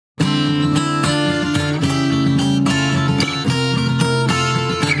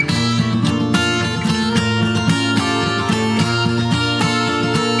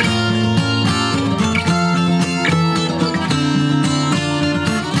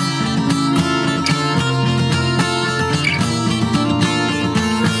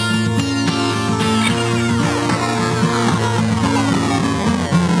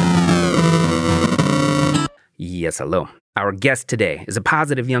Yes, hello. Our guest today is a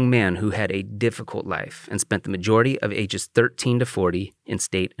positive young man who had a difficult life and spent the majority of ages 13 to 40 in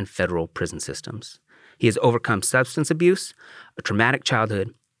state and federal prison systems. He has overcome substance abuse, a traumatic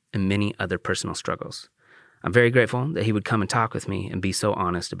childhood, and many other personal struggles. I'm very grateful that he would come and talk with me and be so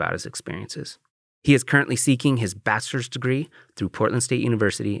honest about his experiences. He is currently seeking his bachelor's degree through Portland State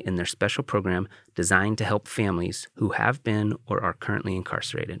University in their special program designed to help families who have been or are currently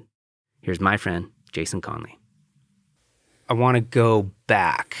incarcerated. Here's my friend, Jason Conley. I want to go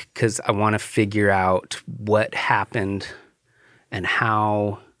back because I want to figure out what happened and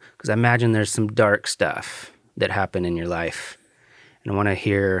how, because I imagine there's some dark stuff that happened in your life. And I want to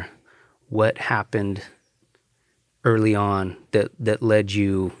hear what happened early on that led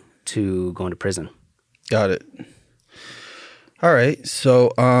you to going to prison. Got it. All right.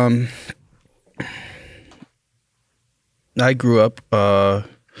 So I grew up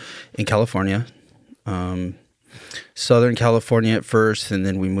in California. Southern California at first, and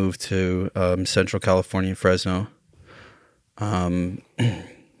then we moved to Central California, Fresno. I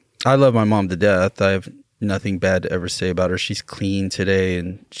love my mom to death. I have nothing bad to ever say about her. She's clean today,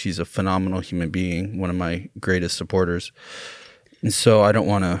 and she's a phenomenal human being, one of my greatest supporters. And so I don't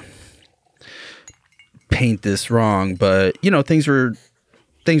want to paint this wrong, but, you know, things were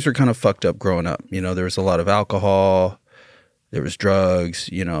kind of fucked up growing up. You know, there was a lot of alcohol, there was drugs,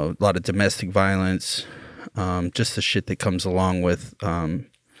 you know, a lot of domestic violence. Just the shit that comes along with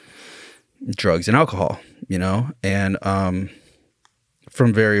drugs and alcohol, you know? And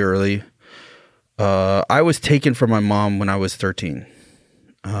from very early, I was taken from my mom when I was 13.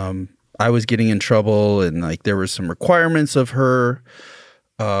 I was getting in trouble, and like there were some requirements of her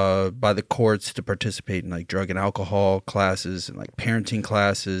by the courts to participate in like drug and alcohol classes and like parenting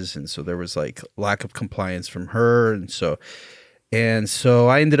classes. And so there was like lack of compliance from her. And so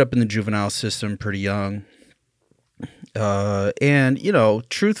I ended up in the juvenile system pretty young. And, you know,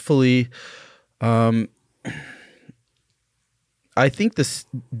 truthfully, I think this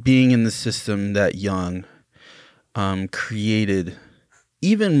being in the system that young created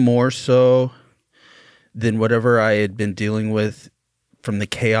even more so than whatever I had been dealing with from the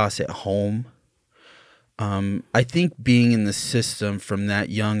chaos at home. I think being in the system from that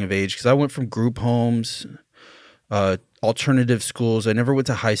young of age, because I went from group homes, alternative schools. I never went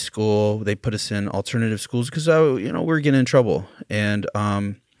to high school. They put us in alternative schools because we were getting in trouble. And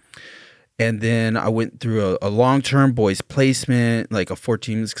then I went through a long-term boys placement, like a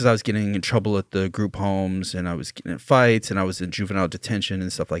 14 because I was getting in trouble at the group homes, and I was getting in fights, and I was in juvenile detention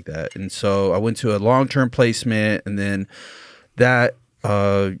and stuff like that. And so I went to a long-term placement, and then that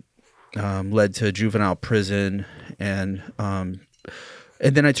led to juvenile prison, and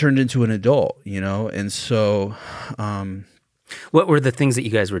then I turned into an adult, you know? And so... what were the things that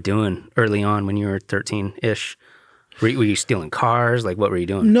you guys were doing early on when you were 13-ish? Were you stealing cars? Like, what were you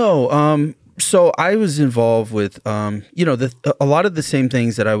doing? No. So I was involved with, a lot of the same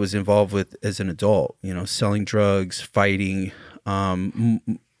things that I was involved with as an adult, you know, selling drugs, fighting, a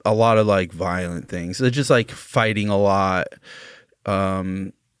lot of like violent things. So just like fighting a lot,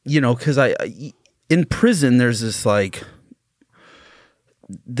 because in prison, there's this,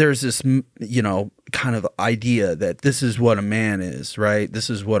 kind of idea that this is what a man is, right? This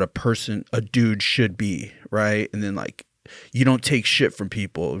is what a dude should be, right? And then like, you don't take shit from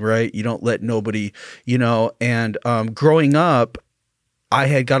people, right? You don't let nobody, and growing up, I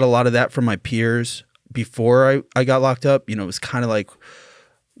had got a lot of that from my peers before I got locked up. You know, it was kind of like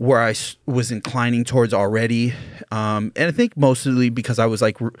where I was inclining towards already. And I think mostly because I was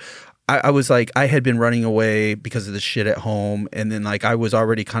like, I had been running away because of the shit at home. And then like, I was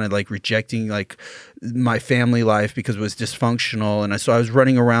already kind of like rejecting like my family life because it was dysfunctional. And so I was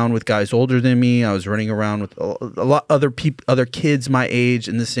running around with guys older than me. I was running around with a lot other kids my age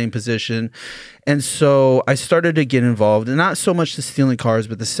in the same position. And so I started to get involved, and not so much the stealing cars,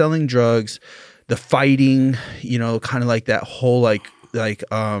 but the selling drugs, the fighting, kind of like that whole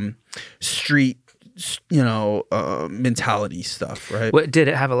street, mentality stuff, right? What did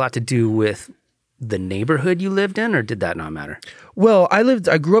it have a lot to do with the neighborhood you lived in, or did that not matter? Well, I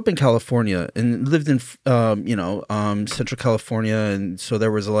grew up in California and lived in, Central California. And so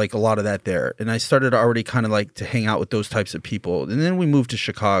there was like a lot of that there. And I started already kind of like to hang out with those types of people. And then we moved to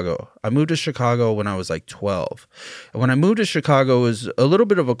Chicago. I moved to Chicago when I was like 12. And when I moved to Chicago, it was a little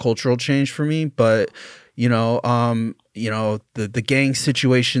bit of a cultural change for me, but the gang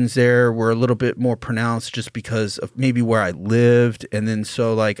situations there were a little bit more pronounced just because of maybe where I lived. And then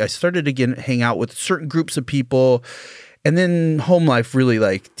so like I started to hang out with certain groups of people, and then home life really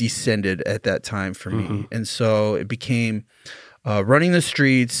like descended at that time for me. And so it became running the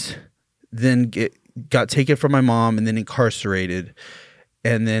streets, then got taken from my mom and then incarcerated.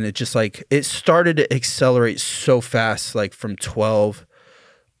 And then it just like, it started to accelerate so fast, like from 12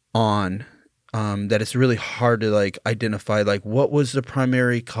 on, that it's really hard to like identify like what was the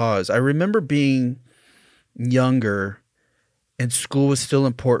primary cause. I remember being younger and school was still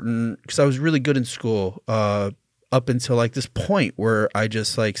important because I was really good in school, up until like this point where I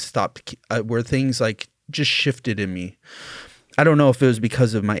just like stopped, where things like just shifted in me. I don't know if it was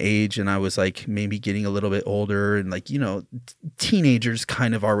because of my age and I was like maybe getting a little bit older and like, you know, teenagers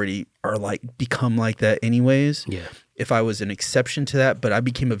kind of already are like become like that anyways. Yeah. If I was an exception to that, but I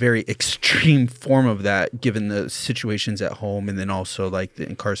became a very extreme form of that given the situations at home and then also like the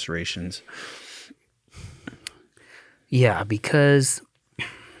incarcerations. Yeah, because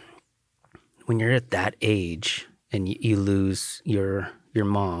when you're at that age and you lose your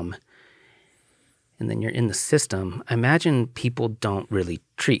mom and then you're in the system, I imagine people don't really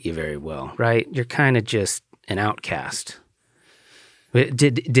treat you very well, right? You're kind of just an outcast.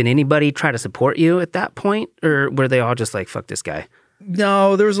 Did anybody try to support you at that point, or were they all just like, fuck this guy?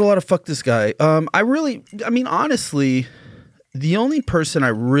 No, there was a lot of fuck this guy. Honestly, the only person I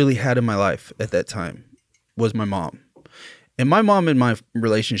really had in my life at that time was my mom. And my mom and my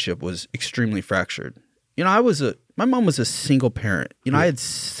relationship was extremely fractured. You know, my mom was a single parent. You know, I had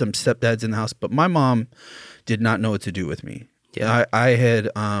some stepdads in the house, but my mom did not know what to do with me. Yeah. I had,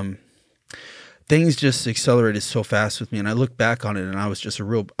 things just accelerated so fast with me. And I look back on it and I was just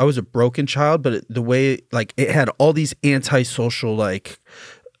I was a broken child, but the way, like, it had all these antisocial, like,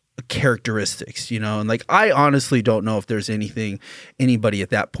 characteristics, you know? And, like, I honestly don't know if there's anything anybody at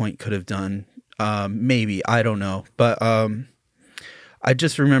that point could have done. Maybe, I don't know. But I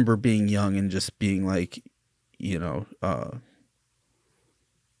just remember being young and just being like, you know,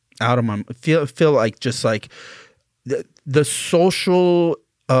 out of my feel like just like the social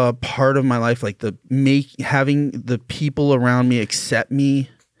part of my life, like having the people around me accept me,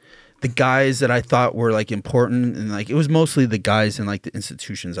 the guys that I thought were like important, and like it was mostly the guys in like the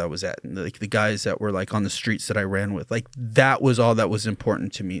institutions I was at, and like the guys that were like on the streets that I ran with, like that was all that was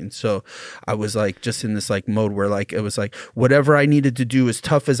important to me. And so I was like just in this like mode where like it was like whatever I needed to do, as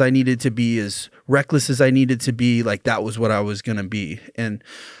tough as I needed to be, as reckless as I needed to be, like that was what I was gonna be. And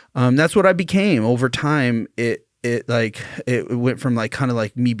that's what I became over time. It went from like kind of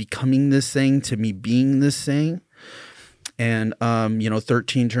like me becoming this thing to me being this thing. And, you know,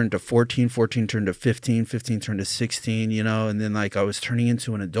 13 turned to 14, 14 turned to 15, 15 turned to 16, you know, and then like I was turning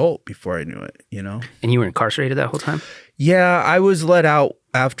into an adult before I knew it, you know. And you were incarcerated that whole time? Yeah, I was let out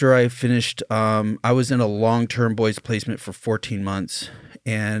after I finished. I was in a long-term boys placement for 14 months.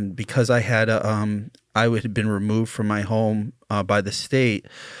 And because I had I had been removed from my home by the state,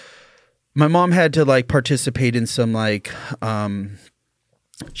 my mom had to like participate in some like,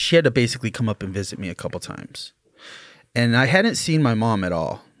 she had to basically come up and visit me a couple times. And I hadn't seen my mom at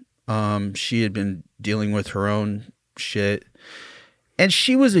all. She had been dealing with her own shit. And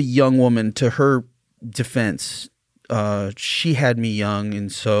she was a young woman. To her defense, she had me young.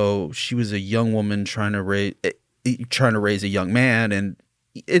 And so she was a young woman trying to raise a young man. And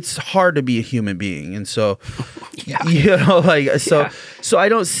it's hard to be a human being. And so, yeah. You know, like, so I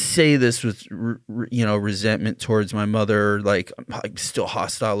don't say this with, you know, resentment towards my mother. Like, I'm still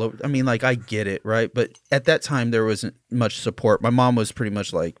hostile. I mean, like, I get it. Right. But at that time, there wasn't much support. My mom was pretty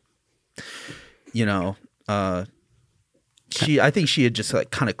much like, you know, I think she had just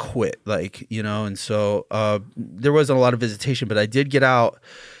like kind of quit, like, you know, and so there wasn't a lot of visitation, but I did get out.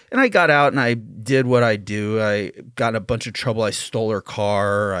 And I got out and I did what I do. I got in a bunch of trouble. I stole her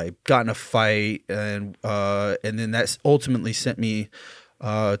car. I got in a fight, and then that ultimately sent me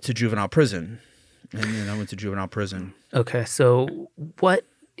to juvenile prison. And then I went to juvenile prison. Okay, so what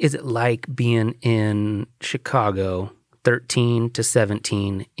is it like being in Chicago, 13 to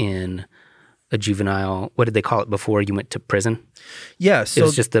 17, in a juvenile? What did they call it before you went to prison? Yeah, so it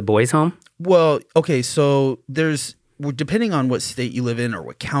was just the boys' home. Well, okay, so depending on what state you live in or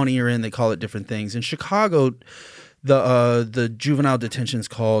what county you're in, they call it different things. In Chicago, the juvenile detention is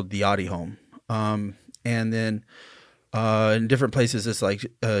called the Oddie Home. And then in different places, it's like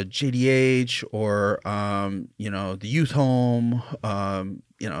JDH or, you know, the youth home,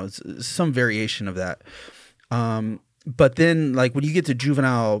 you know, it's some variation of that. But then like when you get to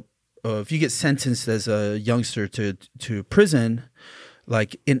juvenile, if you get sentenced as a youngster to prison,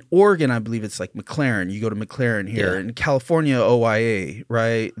 like in Oregon, I believe it's like McLaren. You go to McLaren here. In California, OIA,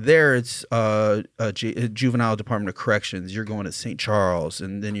 right? There it's Juvenile Department of Corrections. You're going to St. Charles,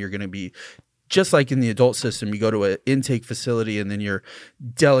 and then you're going to be, just like in the adult system, you go to an intake facility, and then you're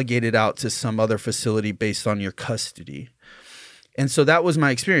delegated out to some other facility based on your custody. And so that was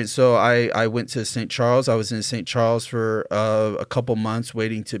my experience. So I went to St. Charles. I was in St. Charles for a couple months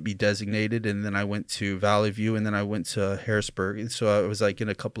waiting to be designated. And then I went to Valley View, and then I went to Harrisburg. And so I was like in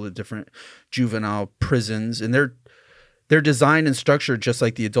a couple of different juvenile prisons, and they're designed and structured just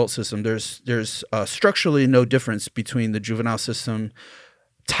like the adult system. There's structurally no difference between the juvenile system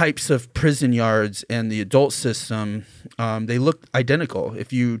types of prison yards and the adult system. They look identical.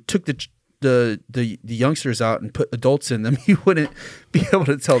 If you took the youngsters out and put adults in them, you wouldn't be able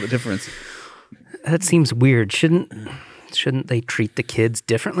to tell the difference. That seems weird. Shouldn't they treat the kids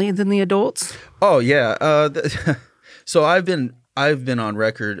differently than the adults? Oh yeah. So I've been on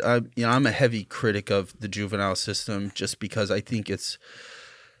record. I'm a heavy critic of the juvenile system just because I think it's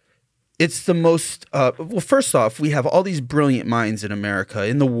the most. Well, first off, we have all these brilliant minds in America,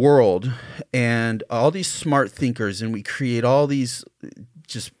 in the world, and all these smart thinkers, and we create all these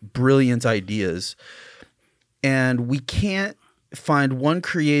just brilliant ideas, and we can't find one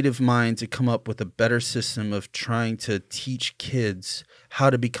creative mind to come up with a better system of trying to teach kids how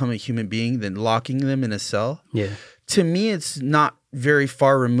to become a human being than locking them in a cell. Yeah. To me, it's not very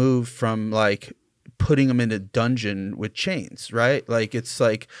far removed from like putting them in a dungeon with chains, right? Like it's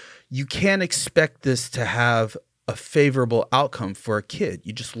like you can't expect this to have a favorable outcome for a kid.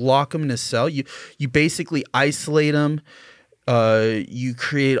 You just lock them in a cell. You basically isolate them. You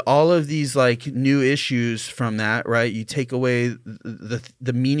create all of these like new issues from that, right? You take away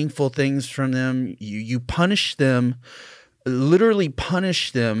the meaningful things from them. You punish them, literally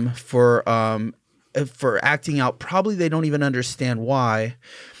punish them for acting out. Probably they don't even understand why.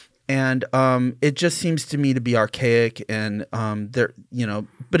 And it just seems to me to be archaic, and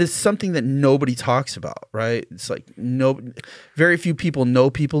but it's something that nobody talks about, right? It's like very few people know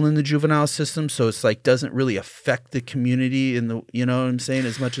people in the juvenile system, so it's like doesn't really affect the community in the, you know what I'm saying,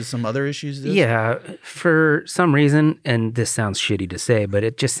 as much as some other issues do. Yeah, for some reason, and this sounds shitty to say, but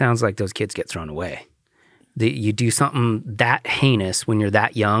it just sounds like those kids get thrown away. You do something that heinous when you're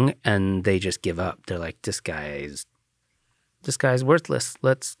that young, and they just give up. They're like, this guy's worthless.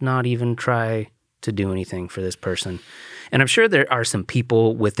 Let's not even try to do anything for this person. And I'm sure there are some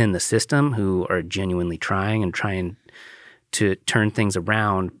people within the system who are genuinely trying to turn things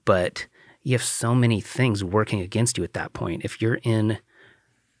around, but you have so many things working against you at that point. If you're in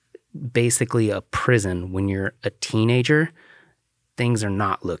basically a prison when you're a teenager, things are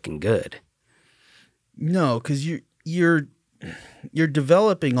not looking good. No, because you're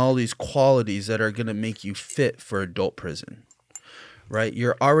developing all these qualities that are going to make you fit for adult prison. Right?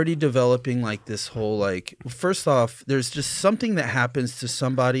 You're already developing like this whole like, first off, there's just something that happens to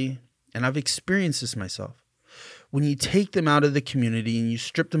somebody, and I've experienced this myself. When you take them out of the community and you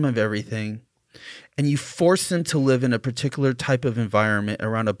strip them of everything and you force them to live in a particular type of environment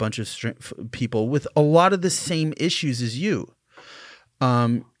around a bunch of people with a lot of the same issues as you,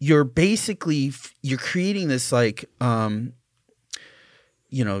 you're creating this like,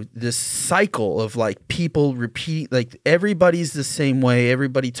 this cycle of like people repeat, like everybody's the same way.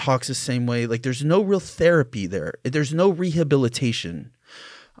 Everybody talks the same way. Like there's no real therapy there. There's no rehabilitation.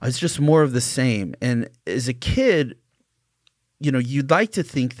 It's just more of the same. And as a kid, you'd like to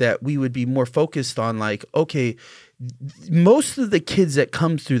think that we would be more focused on like, okay, most of the kids that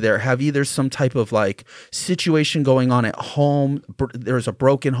come through there have either some type of like situation going on at home. There's a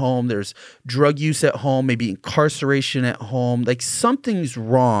broken home. There's drug use at home, maybe incarceration at home. Like something's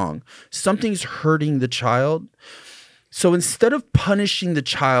wrong. Something's hurting the child. So instead of punishing the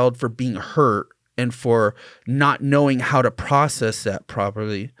child for being hurt and for not knowing how to process that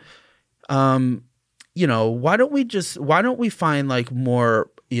properly, why don't we find like more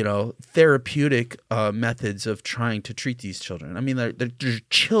therapeutic methods of trying to treat these children? I mean, they're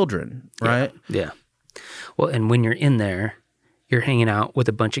children, right? Yeah. Well, and when you're in there, you're hanging out with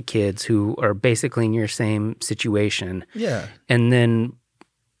a bunch of kids who are basically in your same situation. Yeah. And then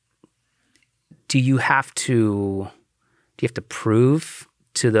do you have to prove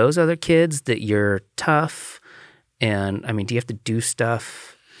to those other kids that you're tough? And I mean, do you have to do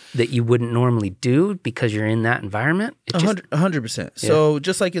stuff that you wouldn't normally do because you're in that environment? 100%. So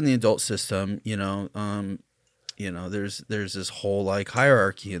just like in the adult system, there's this whole like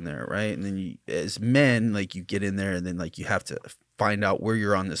hierarchy in there, right? And then as men, like you get in there and then like you have to find out where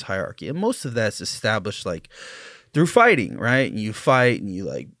you're on this hierarchy. And most of that's established like through fighting, right? And you fight and you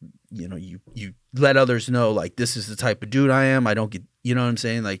like, you let others know like this is the type of dude I am. I don't get, you know what I'm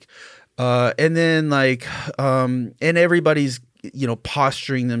saying? Like, and then like, and everybody's,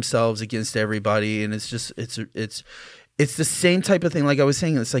 posturing themselves against everybody, and it's it's the same type of thing. Like I was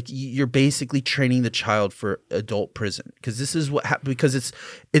saying, it's like you're basically training the child for adult prison, because this is what because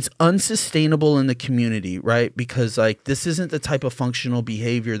it's unsustainable in the community, right? Because like this isn't the type of functional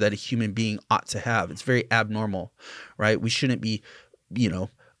behavior that a human being ought to have. It's very abnormal, right? We shouldn't be,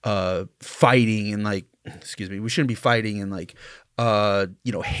 fighting and like, we shouldn't be fighting and like,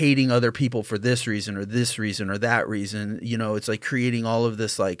 hating other people for this reason or that reason. It's like creating all of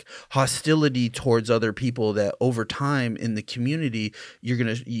this like hostility towards other people that over time in the community, you're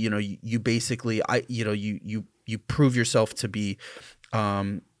going to, you basically, you prove yourself to be,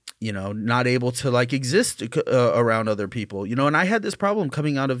 not able to like exist around other people, and I had this problem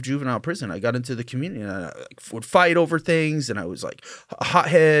coming out of juvenile prison. I got into the community and I would fight over things, and I was like a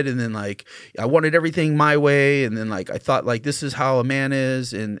hothead, and then like I wanted everything my way, and then like I thought like this is how a man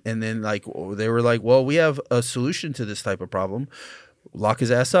is, and then like they were like, well, we have a solution to this type of problem, lock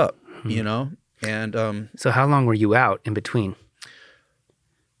his ass up, and So how long were you out in between?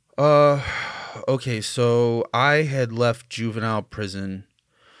 Okay, so I had left juvenile prison.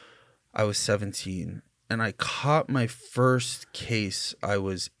 I was 17, and I caught my first case. I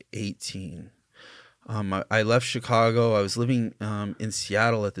was 18. I left Chicago. I was living in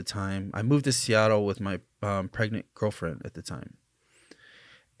Seattle at the time. I moved to Seattle with my pregnant girlfriend at the time.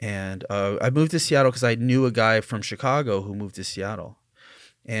 And I moved to Seattle because I knew a guy from Chicago who moved to Seattle.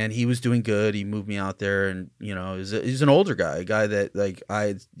 And he was doing good. He moved me out there, and he's an older guy, a guy that like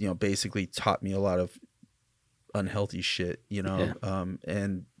I basically taught me a lot of unhealthy shit,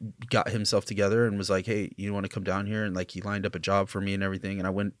 and got himself together and was like, hey, you want to come down here? And like he lined up a job for me and everything, and I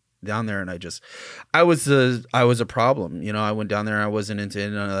went down there, and I was a problem. I went down there and I wasn't into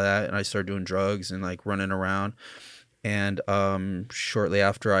none of that, and I started doing drugs and like running around. And shortly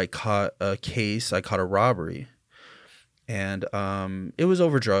after I caught a case, I caught a robbery, and it was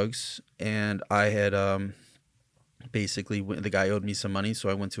over drugs, and I had basically the guy owed me some money, so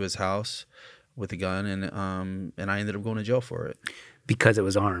I went to his house with a gun, and I ended up going to jail for it. Because it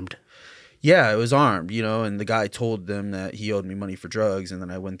was armed. Yeah, it was armed, and the guy told them that he owed me money for drugs, and then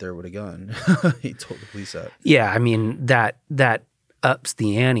I went there with a gun. He told the police that. Yeah, I mean, that ups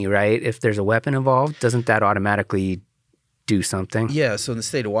the ante, right? If there's a weapon involved, doesn't that automatically do something? Yeah, so in the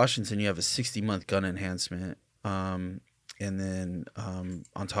state of Washington, you have a 60-month gun enhancement, and then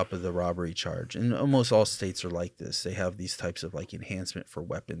on top of the robbery charge. And almost all states are like this. They have these types of like enhancement for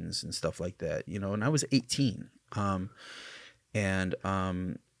weapons and stuff like that, and I was 18.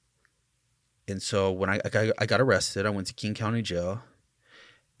 And so when I got arrested, I went to King County Jail,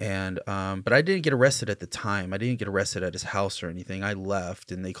 and but I didn't get arrested at the time. I didn't get arrested at his house or anything. I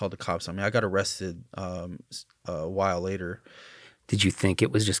left, and they called the cops on me. I got arrested a while later. Did you think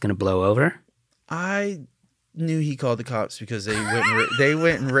it was just going to blow over? I knew he called the cops because they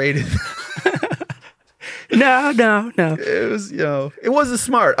went and raided. No. It was, it wasn't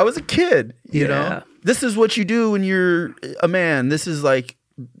smart. I was a kid, you know. This is what you do when you're a man. This is like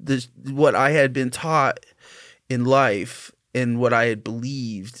what I had been taught in life and what I had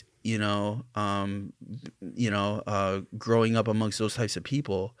believed, growing up amongst those types of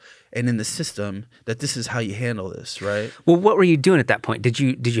people and in the system, that this is how you handle this, right? Well, what were you doing at that point? Did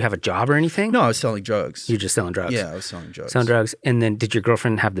you have a job or anything? No, I was selling drugs. You're just selling drugs? Yeah, I was selling drugs. Selling drugs. And then did your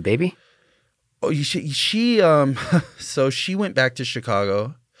girlfriend have the baby? Oh, she so she went back to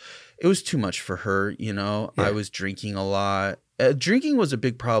Chicago. It was too much for her, Yeah. I was drinking a lot. Drinking was a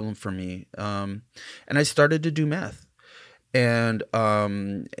big problem for me. And I started to do meth. And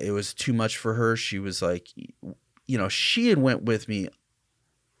it was too much for her. She was like, she had went with me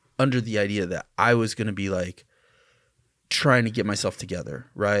under the idea that I was going to be like trying to get myself together,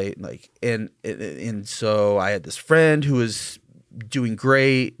 right? Like, and so I had this friend who was doing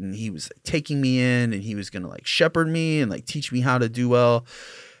great, and he was like, taking me in, and he was going to like shepherd me and like teach me how to do well.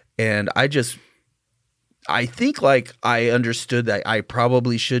 And I think like I understood that I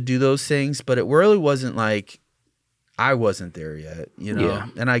probably should do those things, but it really wasn't like, I wasn't there yet, Yeah.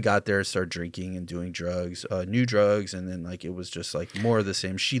 And I got there, started drinking and doing drugs, new drugs, and then like it was just like more of the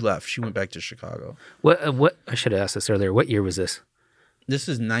same. She left. She went back to Chicago. What I should have asked this earlier. What year was this? This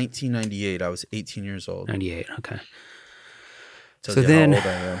is 1998. I was 18 years old. 98. Okay. Tells So you then,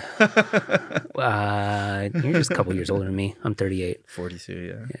 how old I am. you're just a couple years older than me. I'm 38.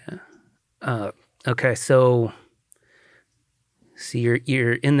 42. Yeah. Okay, so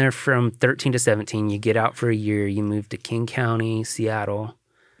you're in there from 13 to 17. You get out for a year. You move to King County, Seattle,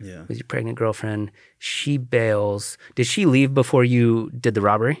 Yeah. with your pregnant girlfriend. She bails. Did she leave before you did the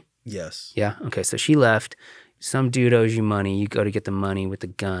robbery? Yes. Yeah. Okay, so she left. Some dude owes you money. You go to get the money with the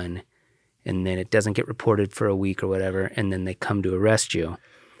gun, and then it doesn't get reported for a week or whatever, and then they come to arrest you.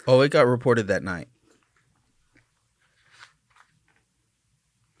 Oh, it got reported that night.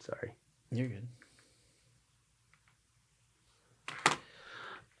 Sorry. You're good.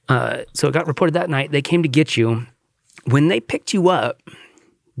 So it got reported that night. They came to get you. When they picked you up,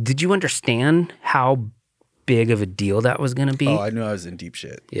 did you understand how big of a deal that was going to be? Oh, I knew I was in deep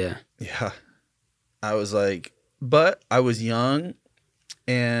shit. Yeah. Yeah. I was like, but I was young,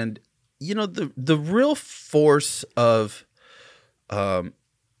 and the real force of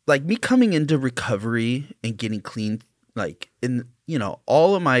like me coming into recovery and getting clean, like in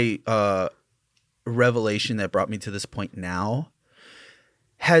all of my revelation that brought me to this point now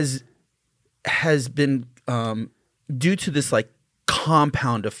has been due to this like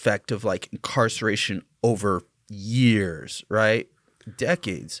compound effect of like incarceration over years, right?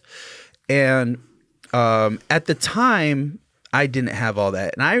 Decades. And at the time, I didn't have all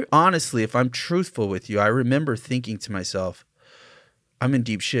that. And I honestly, if I'm truthful with you, I remember thinking to myself, I'm in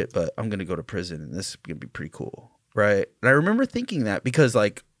deep shit, but I'm going to go to prison and this is going to be pretty cool, right? And I remember thinking that because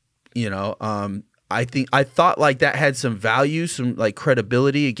like, I thought like that had some value, some like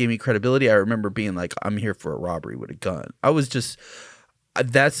credibility. It gave me credibility. I remember being like, I'm here for a robbery with a gun. I was just,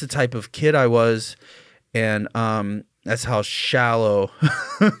 that's the type of kid I was. And that's how shallow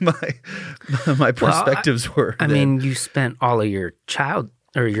my perspectives were. I mean, you spent all of your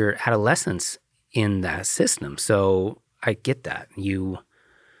your adolescence in that system. So I get that. You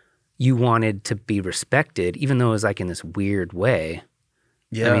wanted to be respected, even though it was like in this weird way.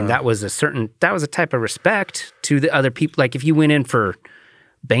 Yeah. I mean, that was a type of respect to the other people. Like if you went in for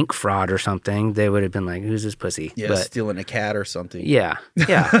bank fraud or something, they would have been like, who's this pussy? Yeah, stealing a cat or something. Yeah,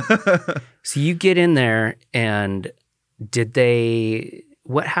 yeah. So you get in there, and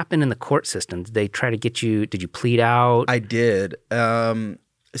what happened in the court system? Did they try to get you, did you plead out? I did.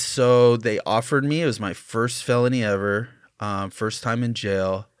 So they offered me, it was my first felony ever, first time in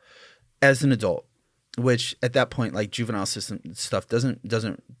jail as an adult. Which at that point, like juvenile system stuff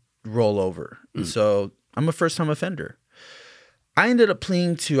doesn't roll over. So I'm a first time offender. I ended up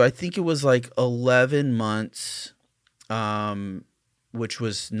pleading to, I think it was like 11 months, which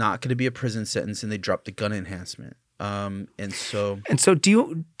was not going to be a prison sentence, and they dropped the gun enhancement. And so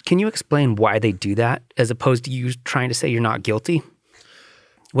can you explain why they do that as opposed to you trying to say you're not guilty?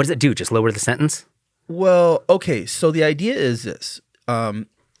 What does it do? Just lower the sentence? Well, okay. So the idea is this.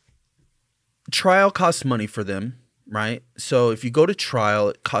 Trial costs money for them, right? So if you go to trial,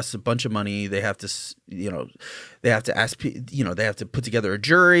 it costs a bunch of money. They have to, they have to ask, they have to put together a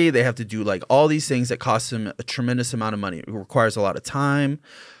jury. They have to do like all these things that cost them a tremendous amount of money. It requires a lot of time.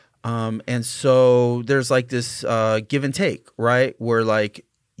 And so there's like this give and take, right? Where like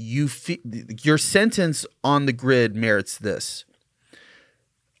your sentence on the grid merits this.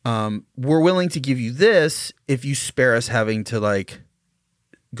 We're willing to give you this if you spare us having to like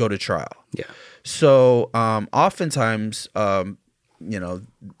go to trial. Yeah. So oftentimes,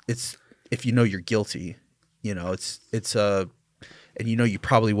 it's if you're guilty, it's and you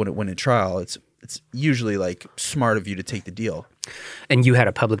probably wouldn't win a trial. It's usually like smart of you to take the deal. And you had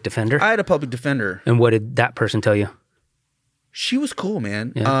a public defender? I had a public defender. And what did that person tell you? She was cool,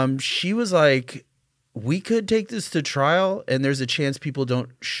 man. Yeah. She was like, we could take this to trial, and there's a chance people don't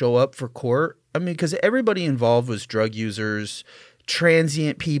show up for court. I mean, because everybody involved was drug users,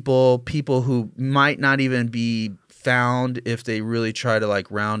 transient people who might not even be found if they really try to like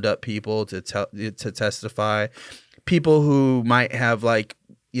round up people to testify, people who might have like,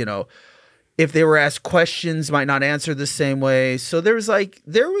 if they were asked questions might not answer the same way. So there was like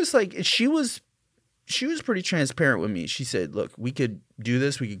she was pretty transparent with me. She said, look, we could do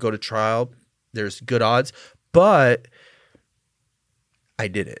this, we could go to trial, there's good odds, but I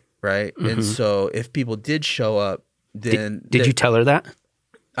did it, right? Mm-hmm. And so if people did show up, then did you tell her that?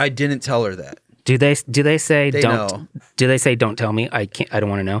 I didn't tell her that. Do they say they don't know. Do they say don't tell me? I don't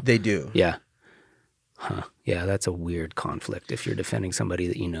want to know? They do. Yeah. Huh. Yeah, that's a weird conflict if you're defending somebody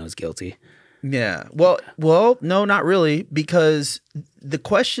that you know is guilty. Yeah. Well, no, not really, because the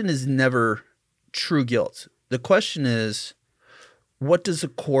question is never true guilt. The question is, is the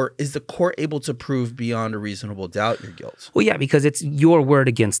court able to prove beyond a reasonable doubt your guilt? Well, yeah, because it's your word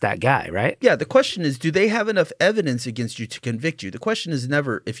against that guy, right? Yeah, the question is, do they have enough evidence against you to convict you? The question is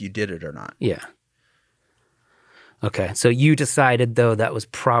never if you did it or not. Yeah. Okay, so you decided, though, that was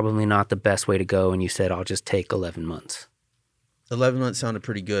probably not the best way to go, and you said, I'll just take 11 months. 11 months sounded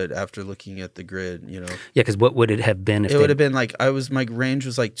pretty good after looking at the grid, Yeah, because what would it have been if it would have been like, my range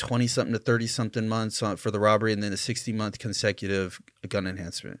was like 20-something to 30-something months for the robbery, and then a 60-month consecutive gun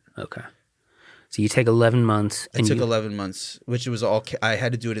enhancement. Okay. So you take 11 months. I took 11 months, which was all, I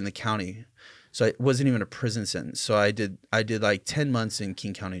had to do it in the county. So it wasn't even a prison sentence. So I did like 10 months in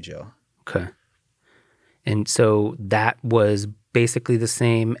King County Jail. Okay. And so that was basically the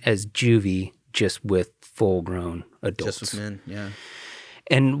same as juvie, just with full-grown adults. Just with men, yeah.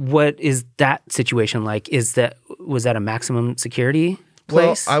 And what is that situation like? Was that a maximum security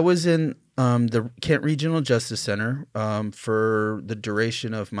place? Well, I was in the Kent Regional Justice Center for the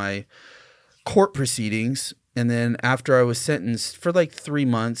duration of my court proceedings. And then after I was sentenced for like 3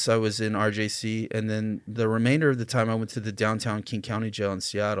 months, I was in RJC. And then the remainder of the time, I went to the downtown King County Jail in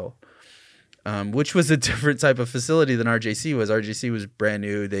Seattle, which was a different type of facility than RJC was. RJC was brand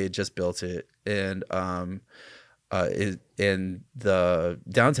new. They had just built it. And and the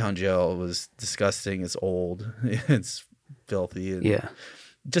downtown jail was disgusting. It's old. It's filthy. And yeah.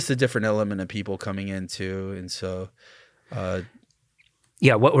 just a different element of people coming in too. And so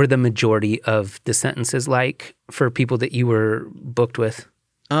yeah, what were the majority of the sentences like for people that you were booked with?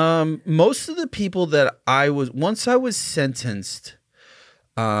 Most of the people that once I was sentenced,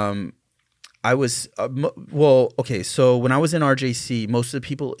 I was okay. So when I was in RJC, most of the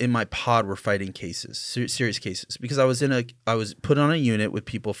people in my pod were fighting cases, serious cases, because I was put on a unit with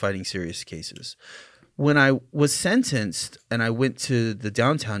people fighting serious cases. When I was sentenced and I went to the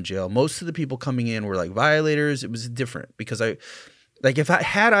downtown jail, most of the people coming in were like violators. It was different because if I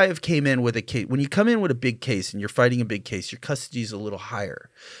have came in with a case, when you come in with a big case and you're fighting a big case, your custody is a little higher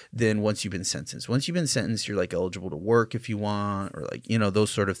than once you've been sentenced. Once you've been sentenced, you're like eligible to work if you want, or like,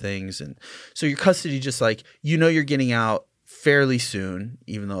 those sort of things. And so your custody just like, you're getting out fairly soon,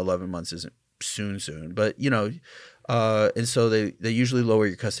 even though 11 months isn't soon, but and so they usually lower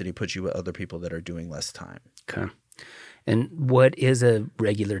your custody, put you with other people that are doing less time. Okay. And what is a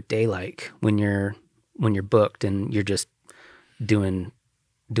regular day like when you're booked and you're just doing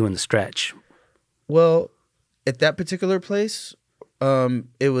the stretch? Well, at that particular place,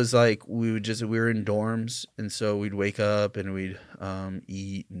 it was like we were in dorms, and so we'd wake up and we'd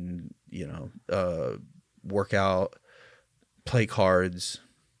eat and work out, play cards,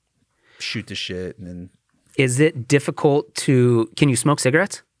 shoot the shit, and then. Is it difficult can you smoke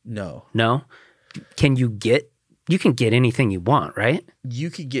cigarettes? No. No? You can get anything you want, right? You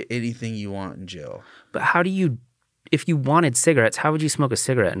could get anything you want in jail. But if you wanted cigarettes, how would you smoke a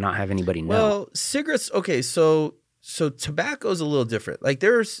cigarette and not have anybody know? Well, cigarettes, okay, so tobacco's a little different. Like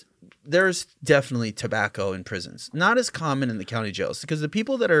there's definitely tobacco in prisons. Not as common in the county jails because the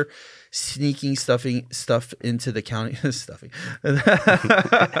people that are sneaking stuff into the county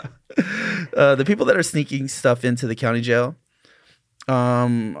the people that are sneaking stuff into the county jail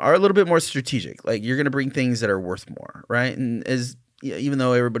are a little bit more strategic. Like you're going to bring things that are worth more, right? And even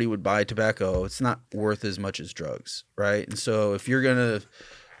though everybody would buy tobacco, it's not worth as much as drugs, right? And so if you're going to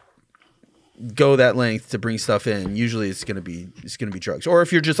go that length to bring stuff in, usually it's going to be drugs. Or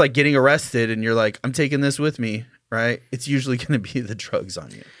if you're just like getting arrested and you're like, I'm taking this with me, right? It's usually going to be the drugs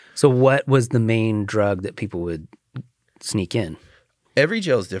on you. So what was the main drug that people would sneak in? Every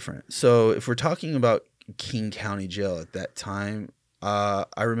jail is different. So if we're talking about King County Jail at that time, I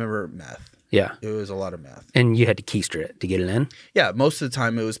remember meth. Yeah. It was a lot of meth. And you had to keister it to get it in? Yeah. Most of the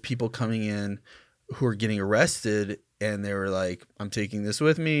time it was people coming in who were getting arrested and they were like, I'm taking this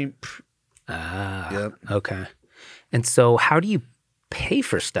with me. Yep. Okay. And so how do you pay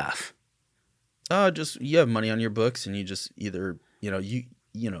for stuff? Just you have money on your books and you just either,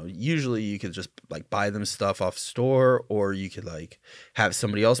 usually you could just like buy them stuff off store, or you could like have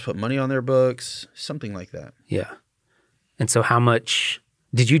somebody else put money on their books, something like that. Yeah. And so how much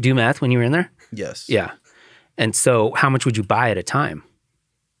did you do meth when you were in there? Yes. Yeah. And so how much would you buy at a time?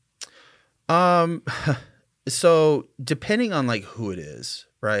 So depending on like who it is,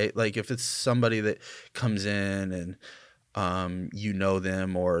 right? Like if it's somebody that comes in and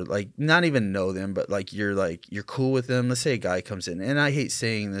them, or like not even know them, but like you're cool with them. Let's say a guy comes in, and I hate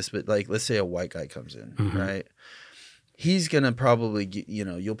saying this, but like let's say a white guy comes in, mm-hmm. right? He's gonna probably get,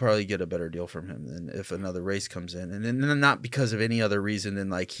 you'll probably get a better deal from him than if another race comes in, and then not because of any other reason than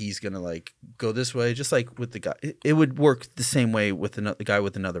like he's gonna like go this way. Just like with the guy, it would work the same way with the guy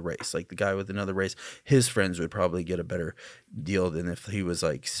with another race. Like the guy with another race, his friends would probably get a better deal than if he was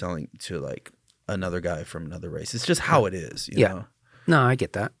like selling to like another guy from another race. It's just how it is, you know? No, I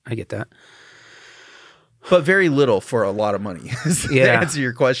get that. But very little for a lot of money. To answer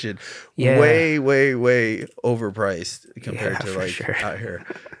your question. Yeah. Way, way, way overpriced compared to like sure. out here.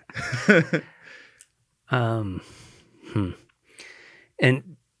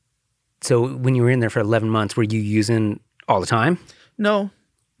 And so when you were in there for 11 months, were you using all the time? No,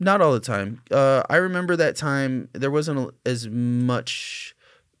 not all the time. I remember that time there wasn't as much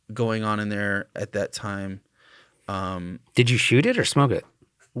going on in there at that time. Did you shoot it or smoke it?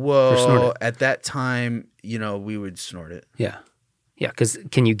 Well, at that time, we would snort it. Yeah. Yeah, because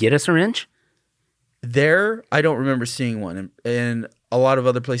can you get a syringe? There, I don't remember seeing one, and a lot of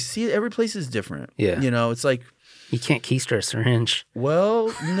other places. See, every place is different. Yeah. You know, it's like, You can't keister a syringe.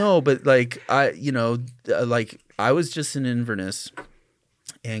 well, no, but like I was just in Inverness,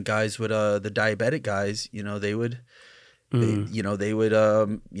 and guys would the diabetic guys, they would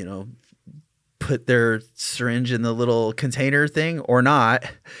put their syringe in the little container thing or not,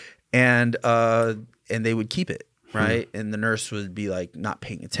 and they would keep it, right? And the nurse would be like not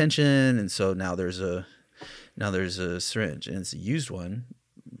paying attention, and so now there's a syringe, and it's a used one,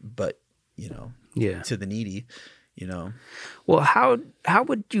 but to the needy, Well, how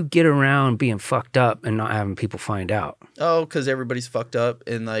would you get around being fucked up and not having people find out? Oh, because everybody's fucked up,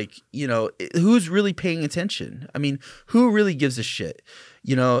 and who's really paying attention? I mean, who really gives a shit?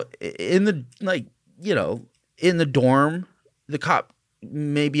 In the in the dorm, the cop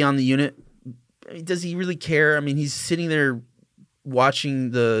may be on the unit. Does he really care? I mean, he's sitting there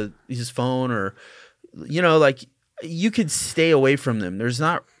watching his phone, or you could stay away from them. There's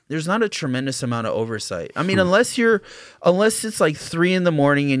not a tremendous amount of oversight. I mean, unless it's like 3 a.m.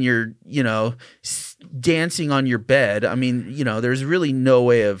 and you're, dancing on your bed. I mean, there's really no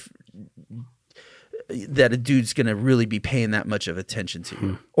way of that a dude's going to really be paying that much of attention to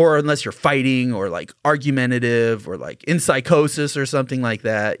you. Or unless you're fighting or like argumentative or like in psychosis or something like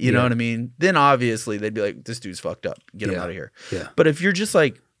that, you know what I mean? Then obviously they'd be like, this dude's fucked up. Get him out of here. Yeah. But if you're just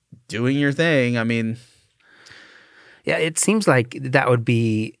like doing your thing, I mean. Yeah, it seems like that would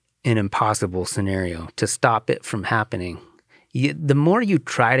be an impossible scenario to stop it from happening. The more you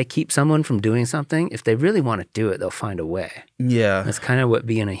try to keep someone from doing something, if they really want to do it, they'll find a way. Yeah. That's kind of what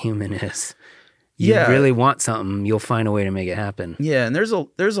being a human is. You really want something, you'll find a way to make it happen. Yeah, and there's a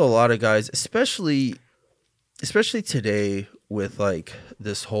lot of guys, especially today with like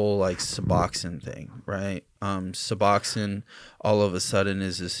this whole like Suboxone thing, right? Suboxone all of a sudden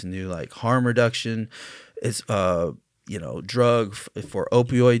is this new like harm reduction. It's drug for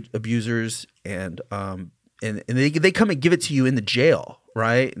opioid abusers, and they come and give it to you in the jail,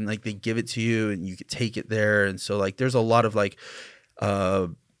 right? And like they give it to you, and you can take it there, and so like there's a lot of like,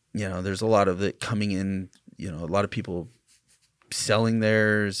 there's a lot of it coming in. A lot of people selling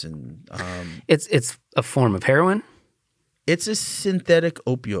theirs, and it's a form of heroin. It's a synthetic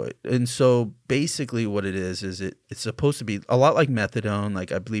opioid, and so basically what it is it's supposed to be a lot like methadone,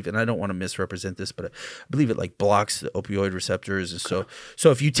 like I believe, and I don't want to misrepresent this, but I believe it like blocks the opioid receptors, and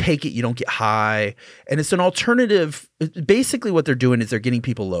so if you take it, you don't get high, and it's an alternative. Basically, what they're doing is they're getting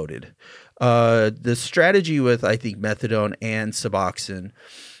people loaded. The strategy with I think methadone and Suboxone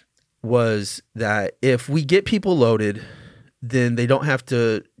was that if we get people loaded, then they don't have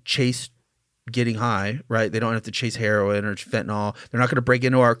to chase getting high, right? They don't have to chase heroin or fentanyl. They're not going to break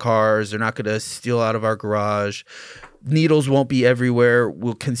into our cars. They're not going to steal out of our garage. Needles won't be everywhere.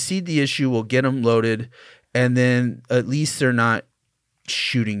 We'll concede the issue. We'll get them loaded. And then at least they're not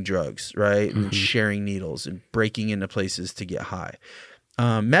shooting drugs, right? And sharing needles and breaking into places to get high.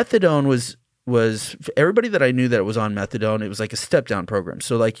 Methadone was for everybody that I knew that was on methadone, it was like a step down program.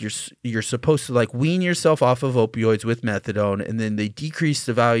 So like you're supposed to like wean yourself off of opioids with methadone, and then they decrease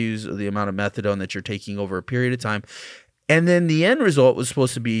the values of the amount of methadone that you're taking over a period of time. And then the end result was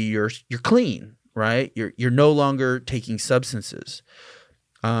supposed to be you're clean, right? You're no longer taking substances.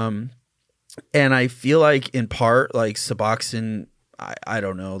 And I feel like in part like Suboxone, I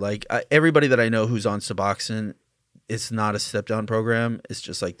don't know, like everybody that I know who's on Suboxone, it's not a step down program. It's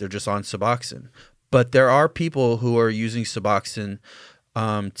just like they're just on Suboxone. But there are people who are using Suboxone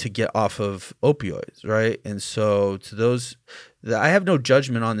to get off of opioids, right? And so to those, I have no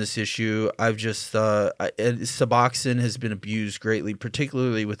judgment on this issue. I've just Suboxone has been abused greatly,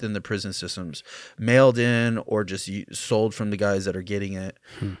 particularly within the prison systems, mailed in or just sold from the guys that are getting it.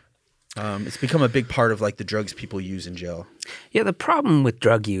 It's become a big part of like the drugs people use in jail. Yeah, the problem with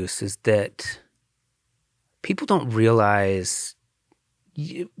drug use is that people don't realize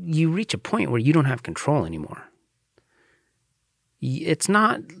you reach a point where you don't have control anymore. It's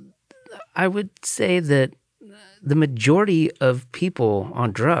not, I would say that the majority of people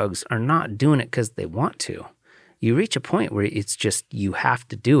on drugs are not doing it because they want to. You reach a point where it's just you have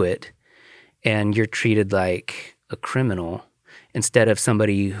to do it, and you're treated like a criminal instead of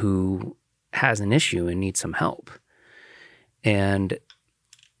somebody who has an issue and needs some help. And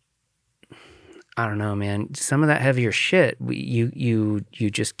I don't know, man. Some of that heavier shit, you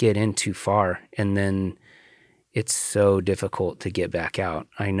just get in too far, and then it's so difficult to get back out.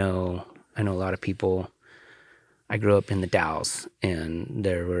 I know a lot of people. I grew up in the Dalles, and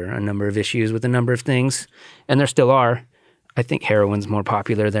there were a number of issues with a number of things, and there still are. I think heroin's more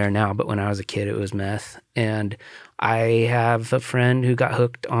popular there now, but when I was a kid, it was meth. And I have a friend who got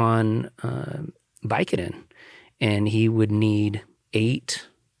hooked on Vicodin, and he would need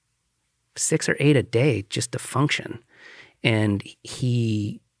 6 or 8 a day just to function. And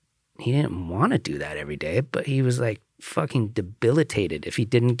he didn't want to do that every day, but he was like fucking debilitated if he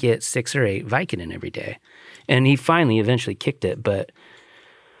didn't get 6 or 8 Vicodin every day. And he finally eventually kicked it, but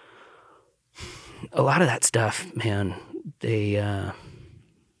a lot of that stuff, man, I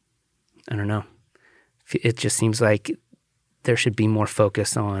don't know. It just seems like there should be more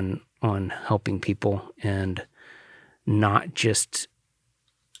focus on helping people and not just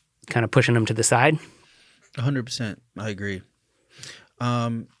kind of pushing them to the side. 100%. I agree.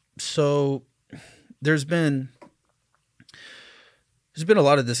 So there's been a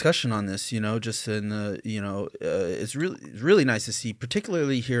lot of discussion on this, just in the, it's really nice to see,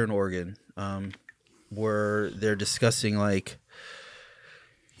 particularly here in Oregon, where they're discussing like,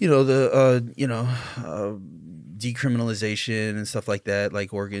 decriminalization and stuff like that.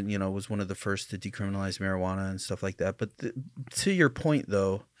 Like Oregon, was one of the first to decriminalize marijuana and stuff like that. But to your point,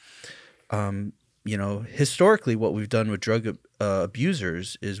 though, historically, what we've done with drug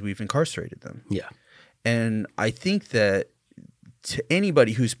abusers is we've incarcerated them. Yeah. And I think that to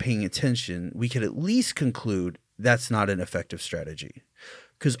anybody who's paying attention, we could at least conclude that's not an effective strategy.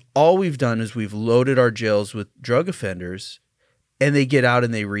 Because all we've done is we've loaded our jails with drug offenders, and they get out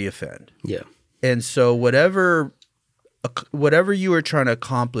and they reoffend. Yeah. And so whatever you were trying to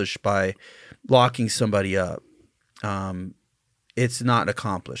accomplish by locking somebody up, it's not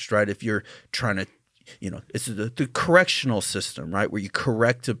accomplished, right? If you're trying to, it's the correctional system, right? Where you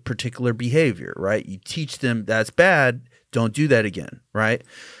correct a particular behavior, right? You teach them that's bad, don't do that again, right?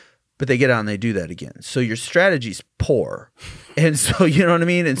 But they get out and they do that again. So your strategy's poor. And so, you know what I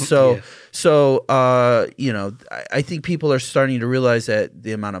mean? And so, I think people are starting to realize that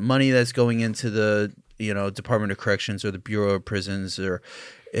the amount of money that's going into the, Department of Corrections or the Bureau of Prisons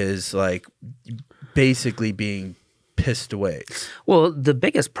is like basically being pissed away. Well, the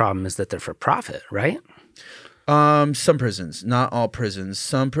biggest problem is that they're for profit, right? Some prisons, not all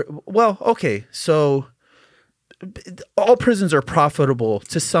prisons. Okay. So all prisons are profitable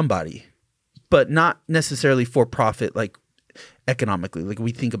to somebody, but not necessarily for profit, like economically. Like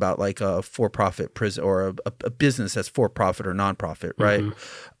we think about like a for-profit prison or a business that's for-profit or non-profit, right?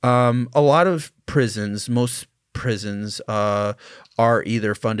 Mm-hmm. A lot of prisons, most prisons are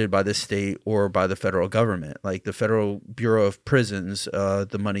either funded by the state or by the federal government. Like the Federal Bureau of Prisons,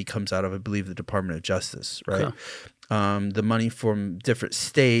 the money comes out of, I believe, the Department of Justice, right? Okay. The money from different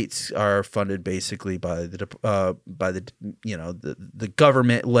states are funded basically by the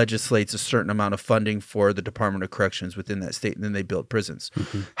government legislates a certain amount of funding for the Department of Corrections within that state, and then they build prisons.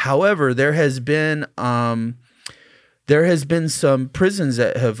 Mm-hmm. However, there has been some prisons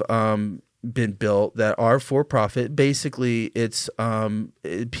that have been built that are for profit. Basically, it's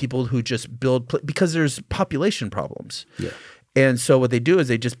people who just build because there's population problems. Yeah. And so what they do is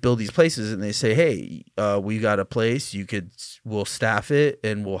they just build these places and they say, hey, we got a place, we'll staff it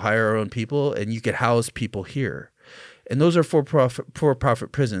and we'll hire our own people and you could house people here. And those are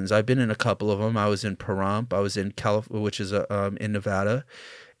for-profit prisons. I've been in a couple of them. I was in Pahrump. I was in California, which is in Nevada.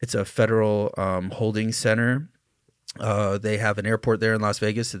 It's a federal holding center. They have an airport there in Las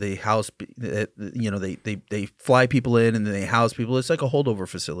Vegas. So they house, they fly people in and then they house people. It's like a holdover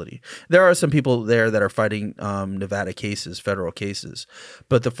facility. There are some people there that are fighting Nevada cases, federal cases,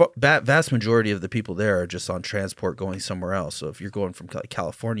 but the vast majority of the people there are just on transport going somewhere else. So if you're going from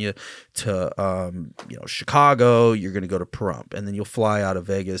California to Chicago, you're going to go to Pahrump, and then you'll fly out of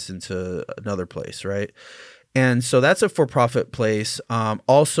Vegas into another place, right? And so that's a for-profit place.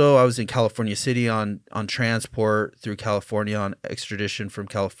 Also, I was in California City on transport through California on extradition from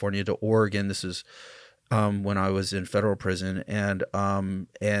California to Oregon. This is when I was in federal prison, and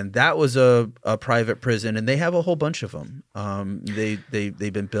that was a private prison, and they have a whole bunch of them.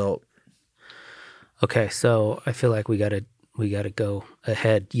 They've been built. Okay, so I feel like we gotta go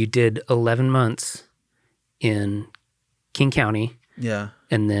ahead. You did 11 months in King County. Yeah,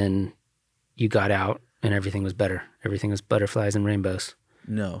 and then you got out. And everything was better. Everything was butterflies and rainbows.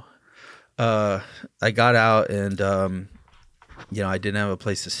 No. I got out and, I didn't have a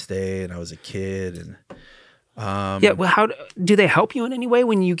place to stay and I was a kid. And well, how do they help you in any way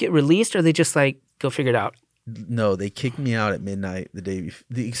when you get released, or are they just like, go figure it out? No, they kicked me out at midnight the day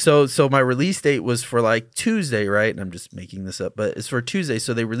before. So my release date was for like Tuesday, right? And I'm just making this up, but it's for Tuesday.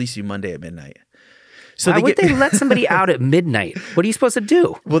 So they release you Monday at midnight. So why would they let somebody out at midnight? What are you supposed to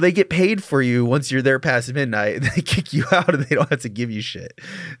do? Well, they get paid for you once you're there past midnight. They kick you out and they don't have to give you shit.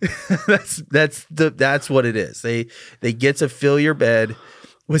 That's what it is. They get to fill your bed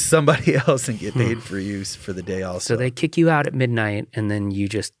with somebody else and get paid for use for the day also. So they kick you out at midnight, and then you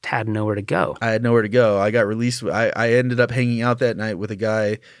just had nowhere to go. I had nowhere to go. I got released. I ended up hanging out that night with a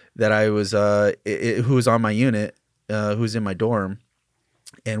guy that I was who was on my unit, who was in my dorm.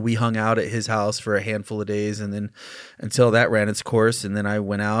 And we hung out at his house for a handful of days, and then until that ran its course. And then I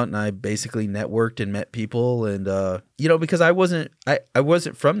went out and I basically networked and met people. And, because I wasn't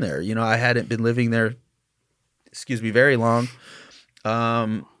from there, I hadn't been living there, very long.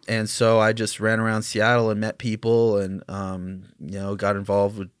 And so I just ran around Seattle and met people and, got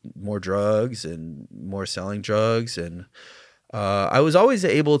involved with more drugs and more selling drugs. And I was always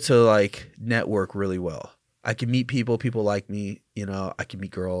able to like network really well. I could meet people like me, I could meet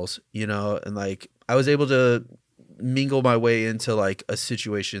girls, and like I was able to mingle my way into like a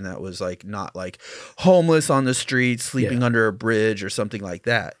situation that was like not like homeless on the street, sleeping under a bridge or something like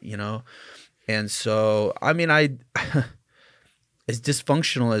that, And so, I mean, as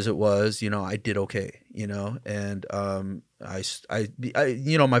dysfunctional as it was, I did okay, and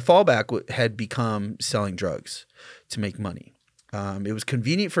my fallback had become selling drugs to make money. It was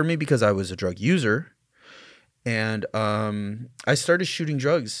convenient for me because I was a drug user. And I started shooting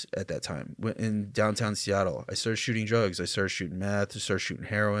drugs at that time in downtown Seattle. I started shooting drugs. I started shooting meth. I started shooting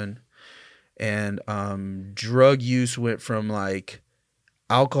heroin. And drug use went from like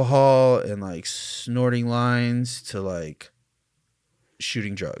alcohol and like snorting lines to like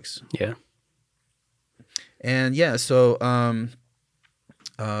shooting drugs. Yeah. And yeah, so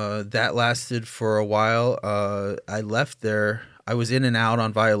that lasted for a while. I left there. I was in and out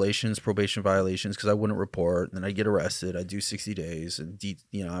on violations, probation violations, because I wouldn't report. And then I'd get arrested. I'd do 60 days. And,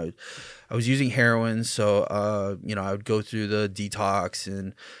 I was using heroin. So, I would go through the detox.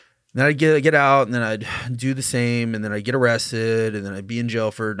 And then I'd get out. And then I'd do the same. And then I'd get arrested. And then I'd be in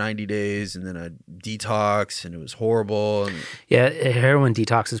jail for 90 days. And then I'd detox. And it was horrible. And yeah, heroin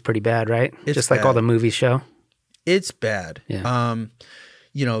detox is pretty bad, right? It's just like bad. all the movies show. It's bad. Yeah.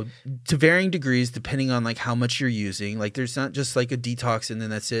 To varying degrees, depending on like how much you're using. Like there's not just like a detox and then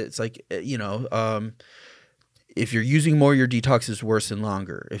that's it. It's like, if you're using more, your detox is worse and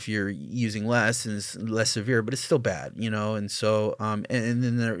longer. If you're using less, and it's less severe, but it's still bad, And so, and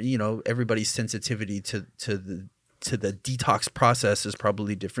then there, everybody's sensitivity to the detox process is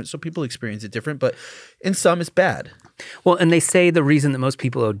probably different. So people experience it different, but in some it's bad. Well, and they say the reason that most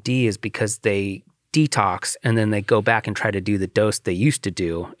people OD is because they detox and then they go back and try to do the dose they used to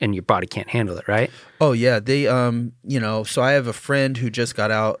do and your body can't handle it, right? Oh yeah. They, so I have a friend who just got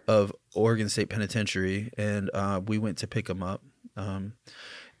out of Oregon State Penitentiary and we went to pick him up.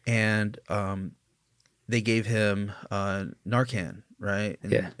 And they gave him Narcan, right?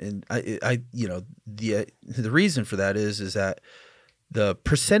 And, yeah. And the reason for that is that the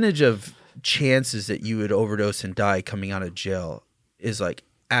percentage of chances that you would overdose and die coming out of jail is like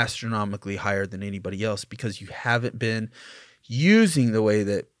astronomically higher than anybody else because you haven't been using the way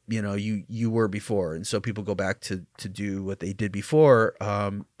that you were before, and so people go back to do what they did before.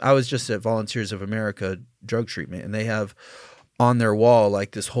 I was just at Volunteers of America drug treatment, and they have on their wall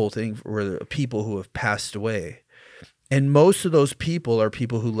like this whole thing where there are people who have passed away, and most of those people are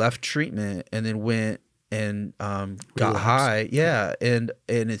people who left treatment and then went and got high. Yeah, and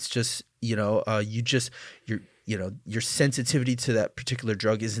it's just your sensitivity to that particular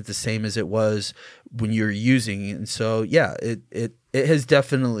drug isn't the same as it was when you're using it. And so, yeah, it has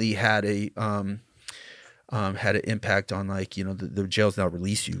definitely had an impact on like, the jails now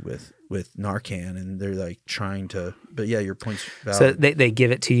release you with Narcan and they're like trying to, but yeah, your point's valid. So they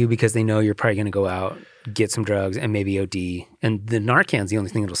give it to you because they know you're probably going to go out, get some drugs and maybe OD. And the Narcan's the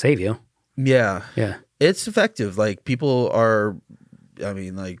only thing that'll save you. Yeah. Yeah. It's effective. Like people are,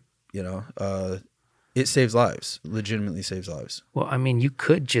 it saves lives, legitimately saves lives. Well, I mean, you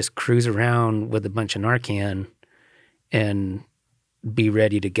could just cruise around with a bunch of Narcan and be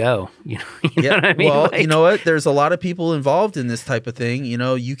ready to go. You know what I mean? Well, you know what? There's a lot of people involved in this type of thing. You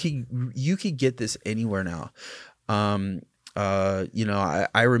could get this anywhere now. I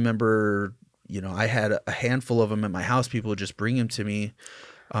remember, I had a handful of them at my house. People would just bring them to me.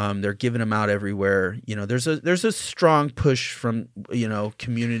 They're giving them out everywhere. There's a strong push from,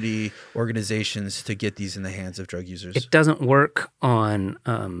 community organizations to get these in the hands of drug users. It doesn't work on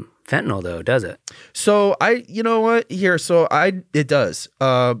fentanyl though, does it? So it does.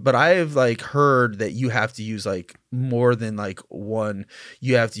 But I've like heard that you have to use like more than like one.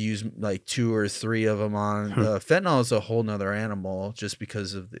 You have to use like 2 or 3 of them on. Fentanyl is a whole nother animal just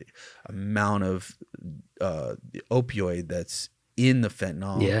because of the amount of the opioid that's in the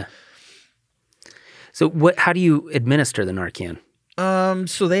fentanyl. Yeah. So how do you administer the Narcan?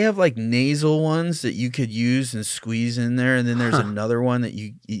 So they have like nasal ones that you could use and squeeze in there, and then there's another one that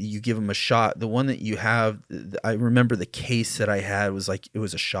you give them a shot. The one that you have, I remember the case that I had was like it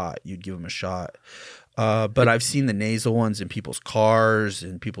was a shot. You'd give them a shot. But I've seen the nasal ones in people's cars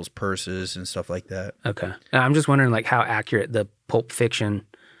and people's purses and stuff like that. Okay. I'm just wondering like how accurate the Pulp Fiction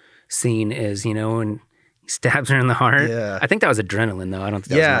scene is, you know, and he stabs her in the heart. Yeah. I think that was adrenaline though. I don't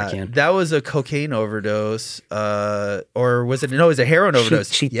think that was Narcan. That was a cocaine overdose. Or was it? No, it was a heroin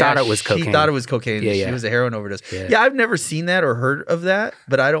overdose. She thought it was cocaine. She thought it was cocaine. Yeah, yeah. She was a heroin overdose. Yeah. Yeah, I've never seen that or heard of that,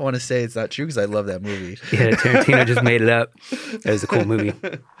 but I don't want to say it's not true because I love that movie. Yeah, Tarantino just made it up. It was a cool movie.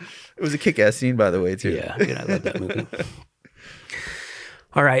 It was a kick-ass scene, by the way, too. Yeah, I love that movie.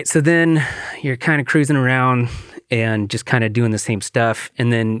 All right, so then you're kind of cruising around and just kind of doing the same stuff,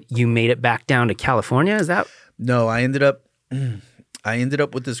 and then you made it back down to California. Is that? No, I ended up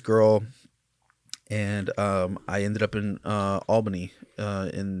with this girl, and I ended up in Albany,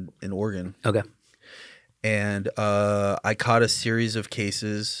 in Oregon. Okay. And I caught a series of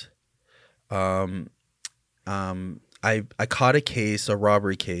cases. I caught a case, a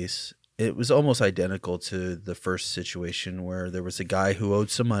robbery case. It was almost identical to the first situation where there was a guy who owed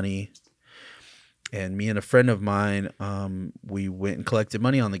some money, and me and a friend of mine, we went and collected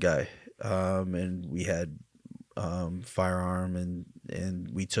money on the guy, and we had firearm, and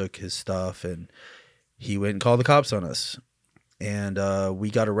we took his stuff, and he went and called the cops on us, and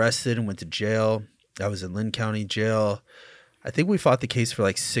we got arrested and went to jail. I was in Lynn County Jail. I think we fought the case for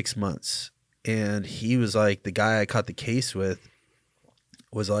like 6 months. And he was like, the guy I caught the case with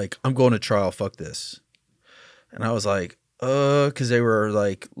was like, I'm going to trial, fuck this. And I was like, because they were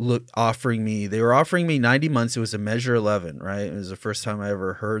like, offering me 90 months. It was a Measure 11, right? It was the first time I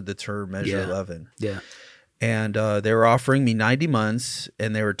ever heard the term Measure 11. Yeah. And they were offering me 90 months,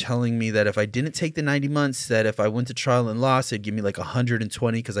 and they were telling me that if I didn't take the 90 months, that if I went to trial and lost, they'd give me like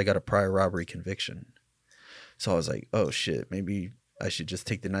 120 because I got a prior robbery conviction. So I was like, oh shit, maybe I should just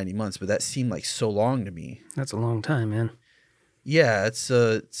take the 90 months. But that seemed like so long to me. That's a long time, man. Yeah, it's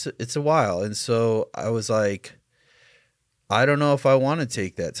a while. And so I was like, I don't know if I want to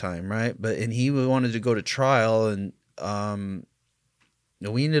take that time, right? And he wanted to go to trial, and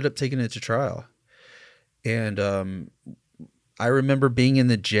we ended up taking it to trial. And I remember being in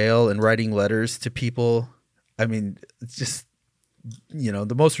the jail and writing letters to people. I mean, it's just, you know,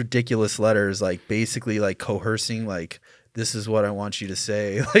 the most ridiculous letters, like basically like coercing, like, this is what I want you to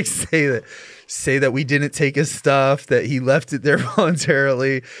say. Like say that we didn't take his stuff, that he left it there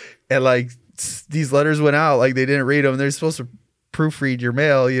voluntarily. And like these letters went out, like they didn't read them. They're supposed to proofread your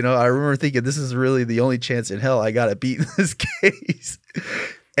mail. You know, I remember thinking this is really the only chance in hell I got to beat this case.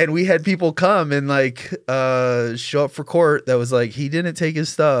 And we had people come and like show up for court that was like, he didn't take his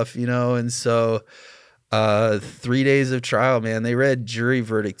stuff, you know? And so 3 days of trial, man, they read jury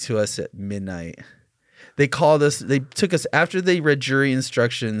verdict to us at midnight. They called us, they took us after they read jury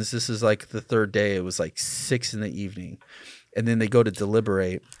instructions. This is like the third day. It was like 6 p.m. And then they go to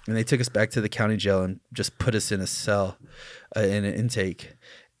deliberate, and they took us back to the county jail and just put us in a cell, in an intake.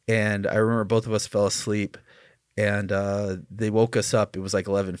 And I remember both of us fell asleep, and they woke us up. It was like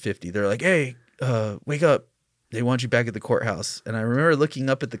 11:50. They're like, hey, wake up. They want you back at the courthouse. And I remember looking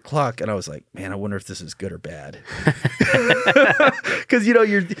up at the clock, and I was like, man, I wonder if this is good or bad. Because, you know,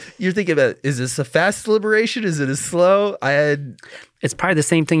 you're thinking about, is this a fast deliberation? Is it a slow? It's probably the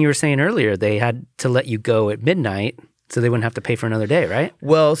same thing you were saying earlier. They had to let you go at midnight so they wouldn't have to pay for another day, right?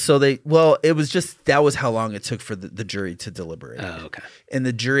 Well, it was just, that was how long it took for the jury to deliberate. Oh, okay. And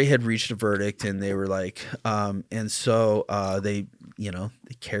the jury had reached a verdict, and they were like, and so they, you know,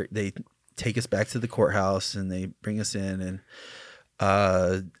 they take us back to the courthouse, and they bring us in. And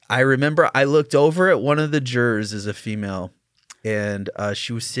I remember I looked over at one of the jurors as a female, and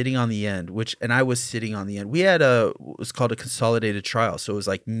she was sitting on the end, and I was sitting on the end. We had what was called a consolidated trial. So it was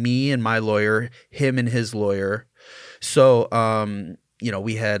like me and my lawyer, him and his lawyer. So, you know,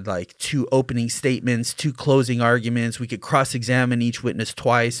 we had like 2 opening statements, 2 closing arguments. We could cross-examine each witness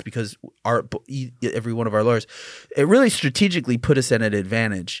twice because every one of our lawyers, it really strategically put us at an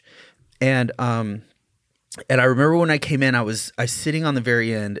advantage. And I remember when I came in, I was sitting on the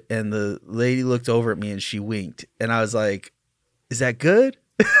very end, and the lady looked over at me and she winked, and I was like, "Is that good?"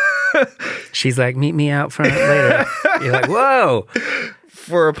 She's like, "Meet me out front later." You're like, "Whoa!"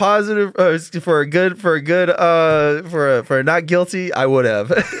 For a positive, for a not guilty, I would have.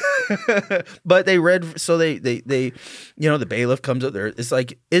 But they read, so they, you know, the bailiff comes up there.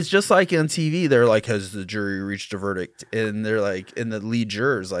 It's just like on TV. They're like, has the jury reached a verdict? And they're like, and the lead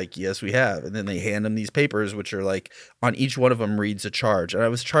juror's like, yes, we have. And then they hand them these papers, which are like, on each one of them reads a charge. And I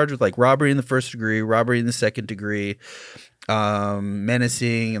was charged with like robbery in the first degree, robbery in the second degree,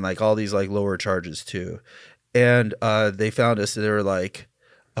 menacing, and like all these like lower charges too. And they found us. They were like,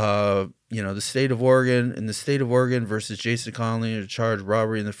 the state of Oregon, in the state of Oregon versus Jason Conley to charge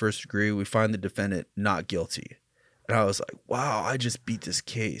robbery in the first degree, we find the defendant not guilty. And I was like, wow, I just beat this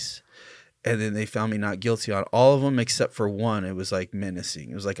case. And then they found me not guilty on all of them except for one. It was like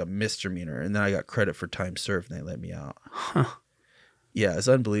menacing. It was like a misdemeanor. And then I got credit for time served and they let me out. Huh. Yeah, it's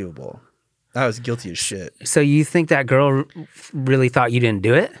unbelievable. I was guilty as shit. So you think that girl really thought you didn't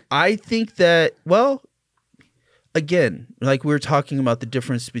do it? I think that, well, again, like we were talking about the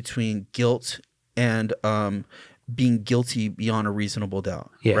difference between guilt and being guilty beyond a reasonable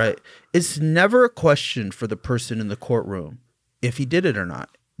doubt, right? It's never a question for the person in the courtroom if he did it or not.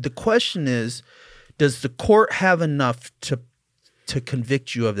 The question is, does the court have enough to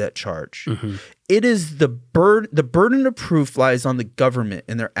convict you of that charge? Mm-hmm. It is the burden of proof lies on the government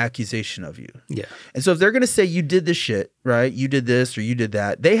and their accusation of you. Yeah. And so if they're going to say you did this shit, right? You did this or you did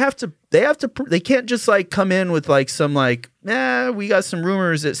that. They can't just like come in with like some like, we got some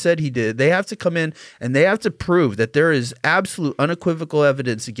rumors that said he did. They have to come in and they have to prove that there is absolute unequivocal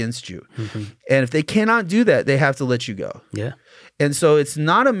evidence against you. Mm-hmm. And if they cannot do that, they have to let you go. Yeah. And so it's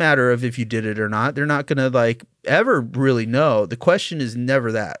not a matter of if you did it or not. They're not going to like ever really know. The question is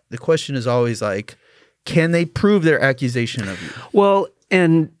never that. The question is always like, can they prove their accusation of you? Well,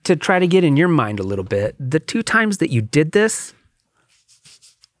 and to try to get in your mind a little bit, the 2 times that you did this,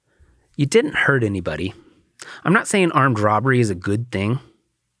 you didn't hurt anybody. I'm not saying armed robbery is a good thing,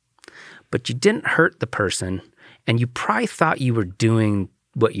 but you didn't hurt the person, and you probably thought you were doing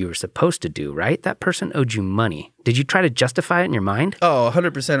what you were supposed to do, right? That person owed you money. Did you try to justify it in your mind? Oh,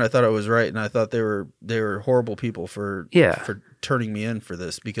 100%. I thought I was right, and I thought they were horrible people for turning me in for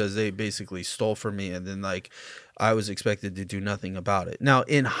this, because they basically stole from me, and then like I was expected to do nothing about it. Now,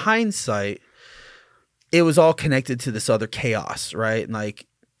 in hindsight, it was all connected to this other chaos, right? And like,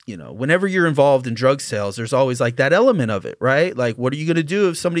 whenever you're involved in drug sales, there's always like that element of it, right? Like, what are you going to do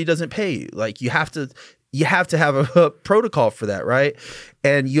if somebody doesn't pay you? Like, you have to have a protocol for that, right?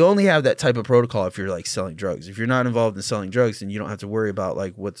 And you only have that type of protocol if you're like selling drugs. If you're not involved in selling drugs, then you don't have to worry about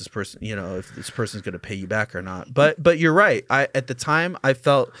like what this person, if this person's going to pay you back or not. But you're right. At the time I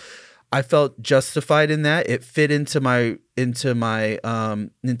felt justified in that. It fit into my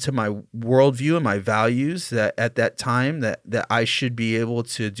worldview and my values, that at that time that I should be able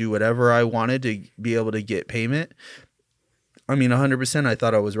to do whatever I wanted to be able to get payment. I mean, 100%, I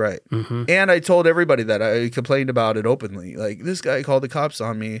thought I was right. Mm-hmm. And I told everybody that. I complained about it openly. Like, this guy called the cops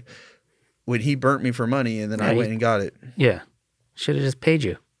on me when he burnt me for money, and then I went and got it. Yeah. Should have just paid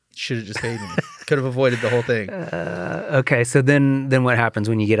you. Should have just paid me. Could have avoided the whole thing. Okay, so then what happens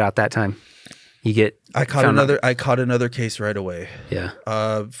when you get out that time? I caught another case right away. Yeah.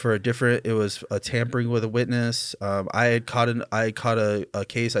 It was a tampering with a witness. I caught a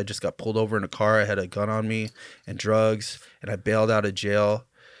case. I just got pulled over in a car. I had a gun on me and drugs, and I bailed out of jail.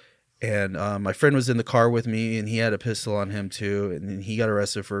 And my friend was in the car with me, and he had a pistol on him too. And then he got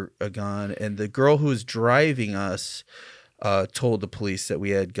arrested for a gun. And the girl who was driving us told the police that we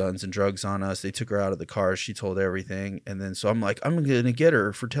had guns and drugs on us. They took her out of the car. She told everything. And then so I'm like, I'm going to get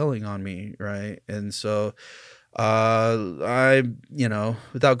her for telling on me, right? And so I,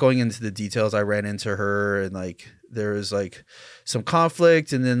 without going into the details, I ran into her, and like there was like some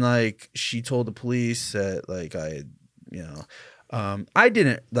conflict, and then like she told the police that like I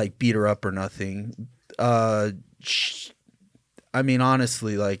didn't like beat her up or nothing. I mean,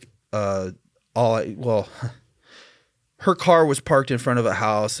 honestly, like her car was parked in front of a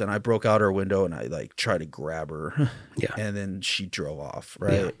house, and I broke out her window, and I like tried to grab her. Yeah. And then she drove off,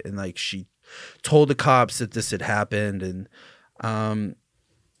 right? Yeah. And like she told the cops that this had happened, and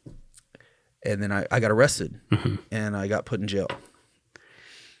then I got arrested, mm-hmm. and I got put in jail.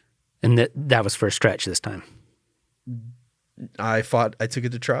 And that was for a stretch this time. I took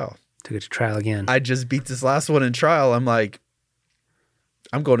it to trial. Took it to trial again. I just beat this last one in trial. I'm like,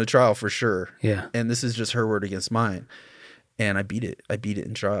 I'm going to trial for sure. Yeah. And this is just her word against mine. And I beat it. I beat it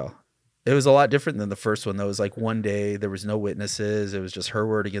in trial. It was a lot different than the first one. That was like one day. There was no witnesses. It was just her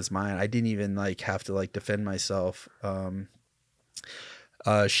word against mine. I didn't even like have to like defend myself.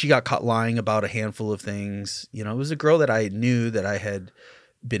 She got caught lying about a handful of things. It was a girl that I knew that I had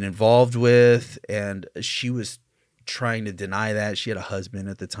been involved with, and she was trying to deny that. She had a husband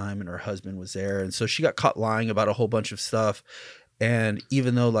at the time, and her husband was there. And so she got caught lying about a whole bunch of stuff. And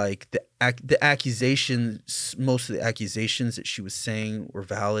even though like the accusations, most of the accusations that she was saying were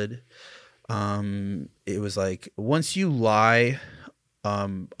valid, it was like once you lie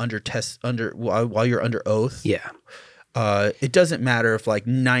while you're under oath, yeah, It doesn't matter if like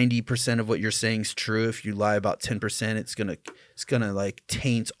 90% of what you're saying is true. If you lie about 10%, it's gonna like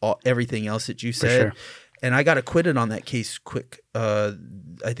taint everything else that you said. sure. And I got acquitted on that case quick. I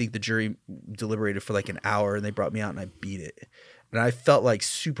think the jury deliberated for like an hour, and they brought me out, and I beat it. And I felt like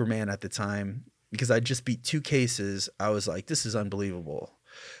Superman at the time because I just beat 2 cases. I was like, this is unbelievable.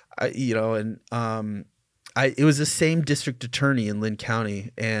 It was the same district attorney in Lynn County,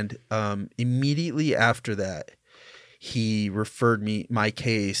 and immediately after that, he referred my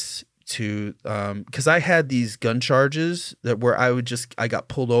case to because I had these gun charges where I got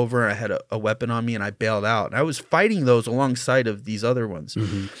pulled over and I had a weapon on me and I bailed out, and I was fighting those alongside of these other ones.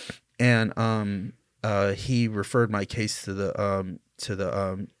 Mm-hmm. And he referred my case to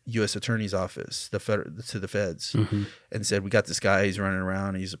the U.S. Attorney's Office, to the feds, Mm-hmm. and said, we got this guy, he's running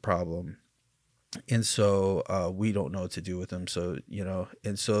around, he's a problem. And so we don't know what to do with him. So,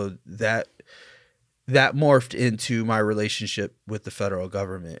 and so that morphed into my relationship with the federal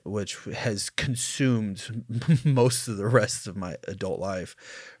government, which has consumed most of the rest of my adult life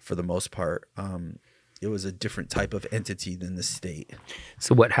for the most part. It was a different type of entity than the state.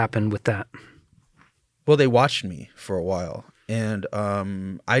 So what happened with that? Well, they watched me for a while, and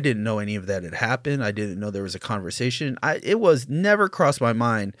I didn't know any of that had happened. I didn't know there was a conversation. It was never crossed my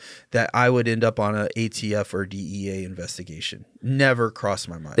mind that I would end up on an ATF or DEA investigation. Never crossed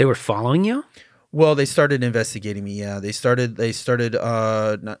my mind. They were following you? Well, they started investigating me. Yeah, they started, running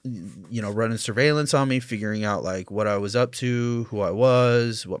surveillance on me, figuring out like what I was up to, who I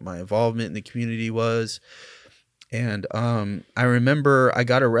was, what my involvement in the community was. And I remember I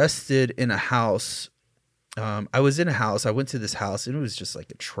got arrested in a house. I was in a house. I went to this house, and it was just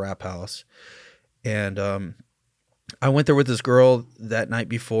like a trap house. And I went there with this girl that night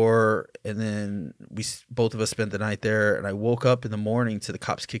before, and then both of us spent the night there. And I woke up in the morning to the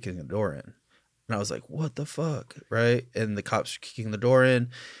cops kicking the door in. And I was like, what the fuck, right? And the cops were kicking the door in,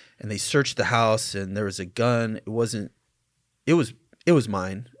 and they searched the house, and there was a gun. It was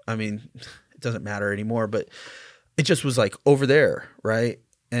mine. I mean, it doesn't matter anymore, but it just was like over there, right?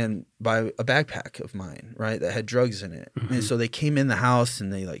 And by a backpack of mine, right, that had drugs in it. Mm-hmm. And so they came in the house,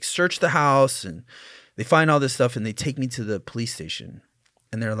 and they like searched the house, and they find all this stuff, and they take me to the police station,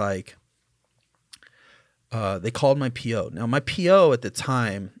 and they're like, they called my PO. Now my PO at the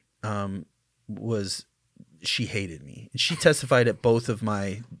time, she hated me, and she testified at both of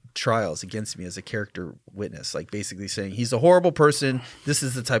my trials against me as a character witness, like basically saying he's a horrible person. This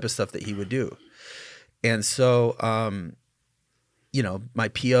is the type of stuff that he would do. And so, my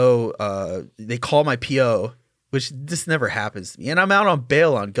PO, they call my PO, which this never happens to me. And I'm out on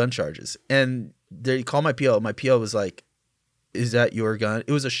bail on gun charges, and they call my PO. My PO was like, is that your gun?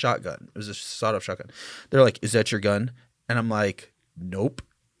 It was a shotgun. It was a sawed-off shotgun. They're like, is that your gun? And I'm like, nope.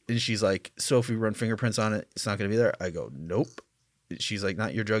 And she's like, so if we run fingerprints on it, it's not going to be there? I go, nope. She's like,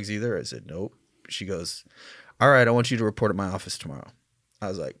 not your drugs either? I said, nope. She goes, all right, I want you to report at my office tomorrow. I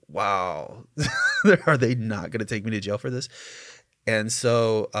was like, wow, are they not going to take me to jail for this? And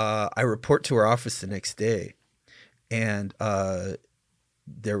so I report to her office the next day, and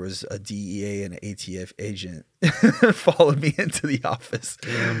there was a DEA and an ATF agent followed me into the office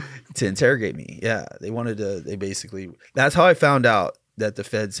to interrogate me. Yeah, that's how I found out that the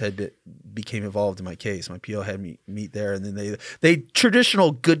feds became involved in my case. My PO had me meet there, and then they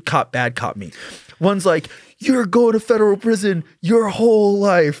traditional good cop, bad cop me. One's like, you're going to federal prison your whole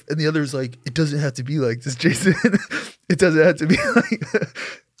life. And the other's like, it doesn't have to be like this, Jason. It doesn't have to be like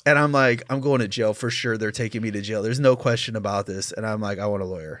And I'm like, I'm going to jail for sure. They're taking me to jail. There's no question about this. And I'm like, I want a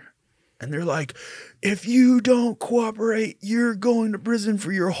lawyer. And they're like, if you don't cooperate, you're going to prison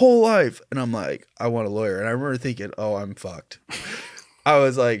for your whole life. And I'm like, I want a lawyer. And I remember thinking, oh, I'm fucked. I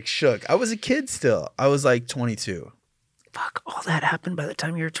was like shook. I was a kid still. I was like 22. Fuck, all that happened by the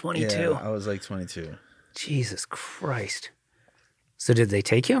time you were 22. Yeah, I was like 22. Jesus Christ. So did they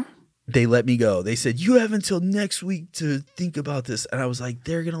take you? They let me go. They said, you have until next week to think about this. And I was like,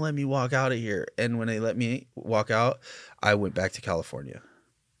 they're going to let me walk out of here. And when they let me walk out, I went back to California.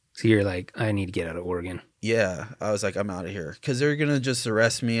 So you're like, I need to get out of Oregon. Yeah. I was like, I'm out of here. Because they're going to just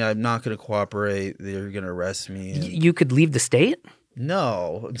arrest me. I'm not going to cooperate. They're going to arrest me. And... You could leave the state?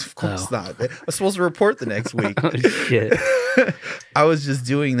 No, of course not. I was supposed to report the next week. Oh, shit. I was just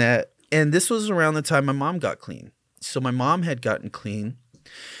doing that. And this was around the time my mom got clean. So my mom had gotten clean.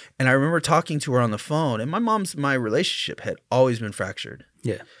 And I remember talking to her on the phone. And my relationship had always been fractured.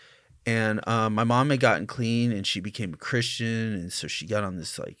 Yeah. And my mom had gotten clean and she became a Christian. And so she got on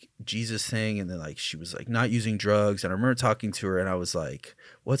this like Jesus thing. And then like she was like not using drugs. And I remember talking to her and I was like,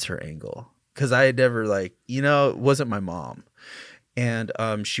 what's her angle? Because I had never like, it wasn't my mom. And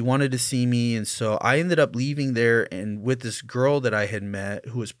she wanted to see me, and so I ended up leaving there and with this girl that I had met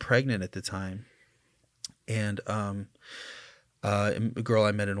who was pregnant at the time, and a girl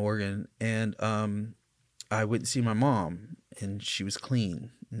I met in Oregon, and I went and see my mom, and she was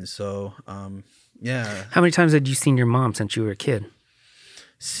clean, and so yeah. How many times had you seen your mom since you were a kid?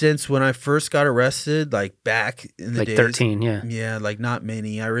 Since when I first got arrested, like back in the Like days, 13, yeah. yeah, like not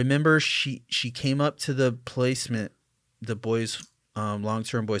many. I remember she came up to the placement, the boys.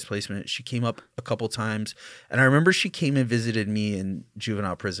 Long-term boys placement. She came up a couple times, and I remember she came and visited me in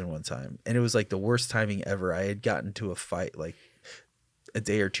juvenile prison one time, and it was like the worst timing ever. I had gotten into a fight like a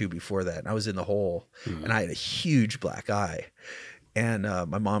day or two before that, and I was in the hole, and I had a huge black eye, and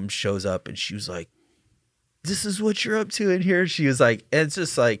my mom shows up, and she was like, "This is what you're up to in here." She was like, and it's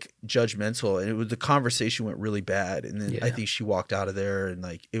just like judgmental, and the conversation went really bad, and then I think she walked out of there, and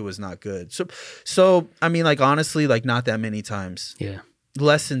like it was not good. So I mean, like honestly, like not that many times. Yeah.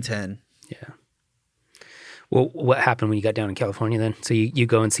 Less than 10. Yeah. Well, what happened when you got down in California then? So you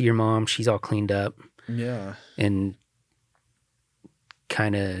go and see your mom. She's all cleaned up. Yeah. And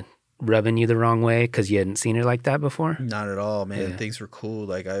kind of rubbing you the wrong way because you hadn't seen her like that before? Not at all, man. Yeah. Things were cool.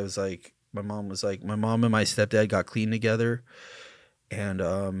 Like I was like, my mom and my stepdad got clean together, and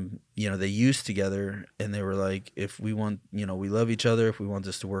they used together, and they were like, if we want, we love each other. If we want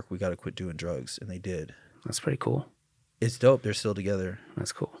this to work, we got to quit doing drugs, and they did. That's pretty cool. It's dope. They're still together.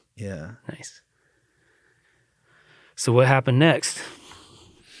 That's cool. Yeah. Nice. So what happened next?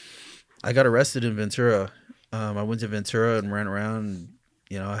 I got arrested in Ventura. I went to Ventura and ran around.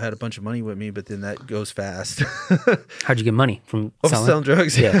 I had a bunch of money with me, but then that goes fast. How'd you get money from selling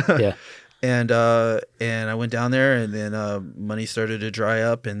drugs? Yeah, yeah. And I went down there, and then money started to dry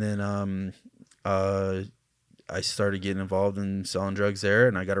up, and then I started getting involved in selling drugs there,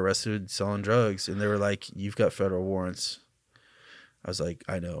 and I got arrested selling drugs, and they were like, "You've got federal warrants." I was like,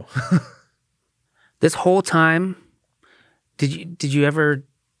 "I know." This whole time, did you ever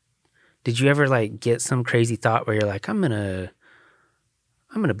like get some crazy thought where you're like, I'm gonna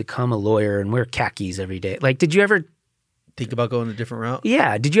become a lawyer and wear khakis every day? Like, did you ever think about going a different route?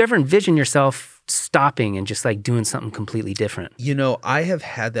 Yeah. Did you ever envision yourself stopping and just like doing something completely different? I have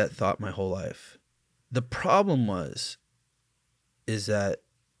had that thought my whole life. The problem is that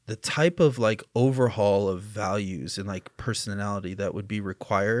the type of like overhaul of values and like personality that would be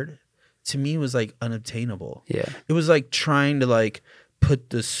required to me was like unobtainable. Yeah. It was like trying to like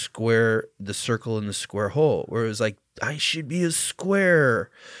put the circle in the square hole, where it was like, I should be a square,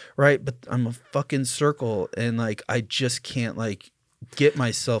 right? But I'm a fucking circle, and like I just can't like get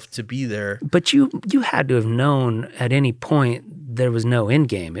myself to be there. But you had to have known at any point there was no end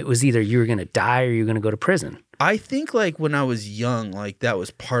game. It was either you were going to die or you were going to go to prison. I think like when I was young, like that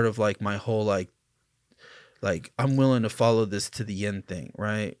was part of like my whole like I'm willing to follow this to the end thing,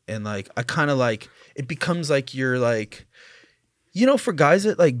 right? And like I kind of like it becomes like you're like, for guys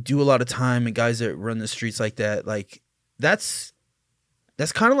that like do a lot of time and guys that run the streets like that, like that's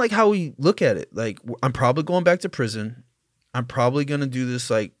kind of like how we look at it. Like I'm probably going back to prison. I'm probably going to do this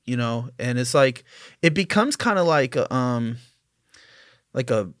like, and it's like it becomes kind of like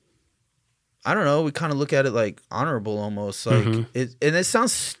I don't know, we kind of look at it like honorable almost, like and it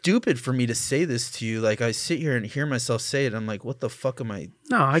sounds stupid for me to say this to you. Like I sit here and hear myself say it. I'm like, what the fuck am I?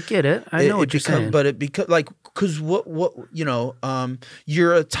 No, I get it. I know what you're saying. But because what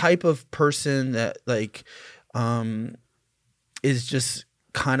you're a type of person that like is just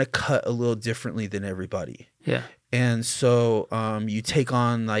kind of cut a little differently than everybody. Yeah. And so you take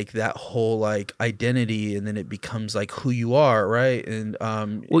on like that whole like identity, and then it becomes like who you are, right? And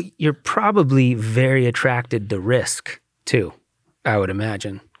well, you're probably very attracted to risk too, I would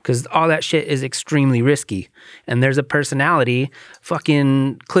imagine, because all that shit is extremely risky. And there's a personality,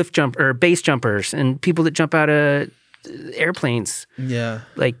 fucking cliff jump or base jumpers and people that jump out of airplanes. Yeah.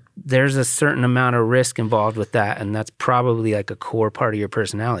 Like there's a certain amount of risk involved with that, and that's probably like a core part of your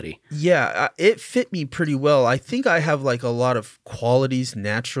personality. Yeah, it fit me pretty well. I think I have like a lot of qualities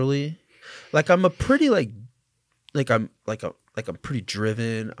naturally. Like I'm a pretty I'm pretty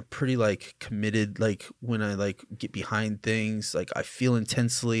driven. I'm pretty like committed. Like when I like get behind things, like I feel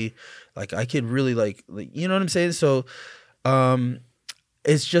intensely. Like I could really like you know what I'm saying? So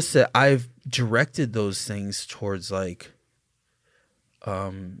it's just that I've directed those things towards like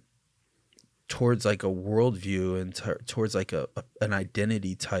towards like a worldview and towards like an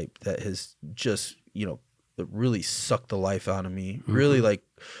identity type that has just really sucked the life out of me, really like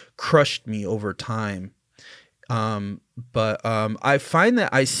crushed me over time. But I find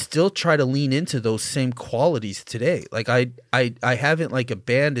that I still try to lean into those same qualities today. Like I haven't like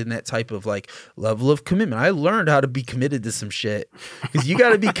abandoned that type of like level of commitment. I learned how to be committed to some shit, because you got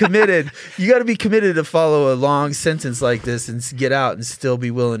to be committed. You got to be committed to follow a long sentence like this and get out and still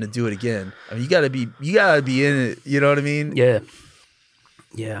be willing to do it again. I mean, you got to be in it. You know what I mean? Yeah.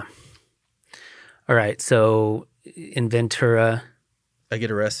 Yeah. All right. So in Ventura, I get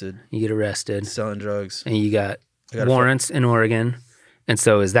arrested. you get arrested, Selling drugs. and you got got a warrants in Oregon. And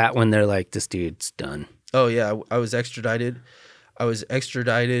so is that when they're like, this dude's done? Oh yeah, I was extradited. Back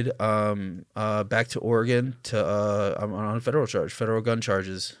to Oregon to I'm on a federal charge, federal gun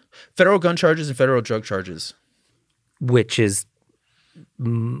charges, and federal drug charges. Which is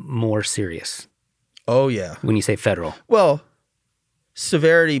more serious Oh yeah. when you say federal? Well,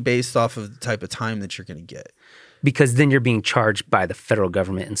 severity based off of the type of time that you're going to get. Because then you're being charged by the federal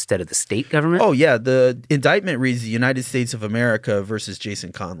government instead of the state government? Oh yeah, the indictment reads the United States of America versus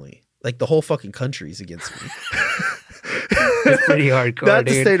Jason Conley. Like the whole fucking country's against me. It's pretty hardcore, Not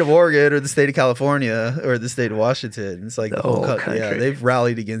dude. the state of Oregon or the state of California or the state of Washington. It's like the whole country. Yeah, they've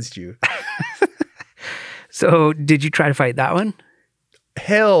rallied against you. So did you try to fight that one?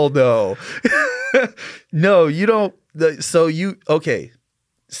 Hell no. No, you don't. Okay.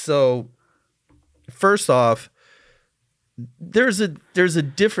 So first off, there's a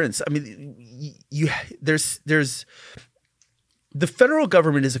difference. I mean, there's the federal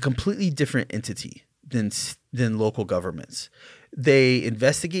government is a completely different entity than local governments. They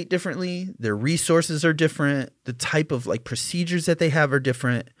investigate differently. Their resources are different. The type of like procedures that they have are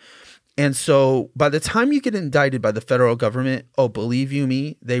different. And so by the time you get indicted by the federal government, oh, believe you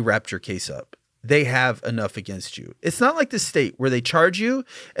me, they wrapped your case up. They have enough against you. It's not like the state where they charge you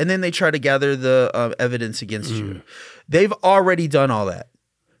and then they try to gather the evidence against you. They've already done all that.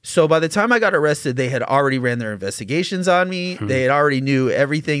 So by the time I got arrested, they had already ran their investigations on me. They had already knew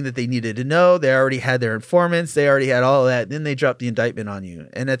everything that they needed to know. They already had their informants. They already had all of that. Then they dropped the indictment on you.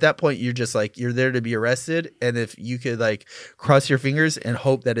 And at that point, you're just like, you're there to be arrested. And if you could like cross your fingers and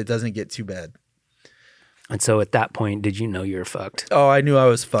hope that it doesn't get too bad. And so at that point, did you know you were fucked? Oh, I knew I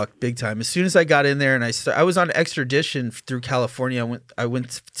was fucked big time. As soon as I got in there and I was on extradition through California. I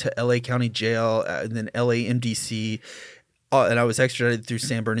went to LA County Jail and then LA MDC. And I was extradited through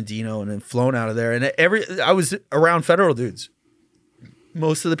San Bernardino and then flown out of there. And I was around federal dudes.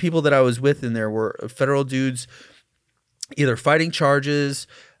 Most of the people that I was with in there were federal dudes, either fighting charges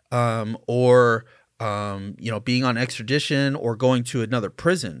or being on extradition or going to another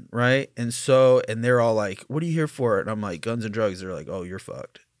prison, right? And they're all like, what are you here for? And I'm like, guns and drugs. They're like, oh, you're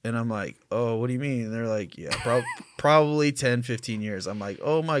fucked. And I'm like, oh, what do you mean? And they're like, yeah, probably 10, 15 years. I'm like,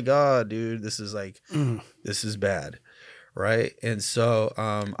 oh my God, dude, this is this is bad. Right. And so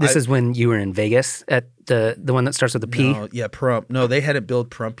this is when you were in Vegas at the one that starts with a P? No, yeah, Prump. No, they hadn't built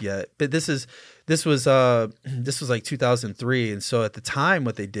Prump yet. But this was like 2003. And so at the time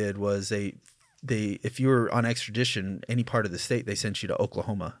what they did was they if you were on extradition any part of the state, they sent you to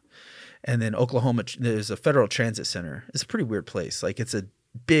Oklahoma. And then Oklahoma, there's a federal transit center. It's a pretty weird place. Like it's a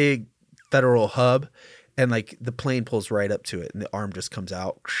big federal hub. And like the plane pulls right up to it and the arm just comes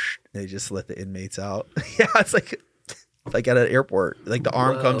out. They just let the inmates out. Yeah, it's like at an airport, like the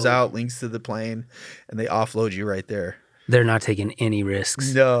arm comes out, links to the plane, and they offload you right there. They're not taking any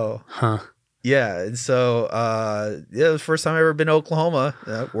risks. No. Huh. Yeah. And so, it was the first time I've ever been to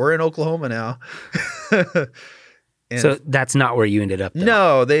Oklahoma. We're in Oklahoma now. So that's not where you ended up, though.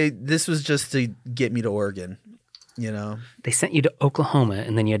 No, this was just to get me to Oregon, They sent you to Oklahoma,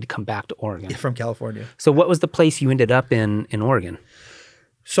 and then you had to come back to Oregon. From California. So what was the place you ended up in Oregon?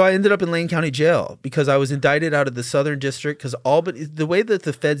 So I ended up in Lane County Jail because I was indicted out of the Southern District because the way that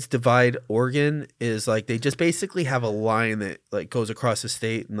the feds divide Oregon is like they just basically have a line that like goes across the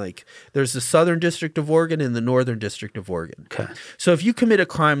state and like there's the Southern District of Oregon and the Northern District of Oregon. Okay. So if you commit a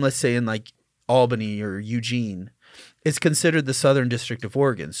crime, let's say in like Albany or Eugene, it's considered the Southern District of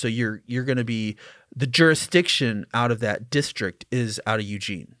Oregon. So you're going to be the jurisdiction out of that district is out of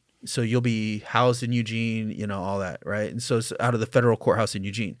Eugene. So you'll be housed in Eugene, all that, right? And so it's out of the federal courthouse in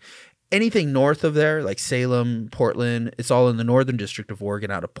Eugene. Anything north of there, like Salem, Portland, it's all in the Northern District of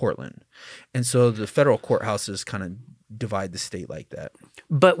Oregon out of Portland. And so the federal courthouses kind of divide the state like that.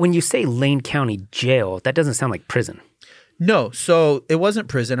 But when you say Lane County Jail, that doesn't sound like prison. No, so it wasn't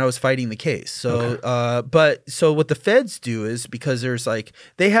prison. I was fighting the case. So, okay. So what the feds do is because there's like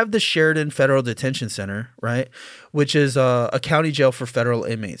they have the Sheridan Federal Detention Center, right, which is a county jail for federal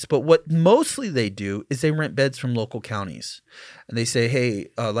inmates. But what mostly they do is they rent beds from local counties, and they say, hey,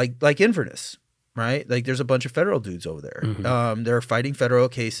 like Inverness, right? Like there's a bunch of federal dudes over there. Mm-hmm. They're fighting federal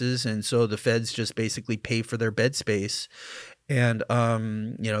cases, and so the feds just basically pay for their bed space. And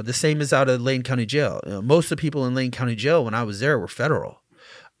the same is out of Lane County Jail. Most of the people in Lane County Jail when I was there were federal.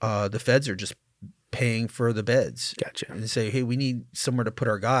 The feds are just paying for the beds. Gotcha. And they say, hey, we need somewhere to put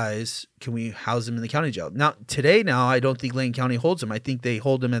our guys. Can we house them in the county jail? Now, I don't think Lane County holds them. I think they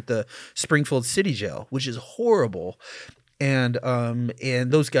hold them at the Springfield City Jail, which is horrible. And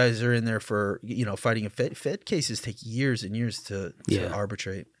those guys are in there for, fighting a Fed cases take years and years to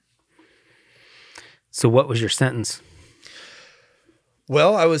arbitrate. So what was your sentence?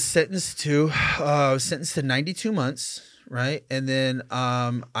 Well, I was sentenced to 92 months. Right. And then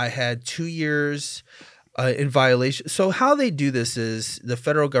I had 2 years in violation. So how they do this is the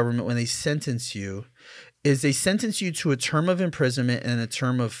federal government, when they sentence you, is they sentence you to a term of imprisonment and a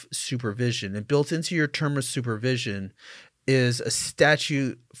term of supervision. And built into your term of supervision is a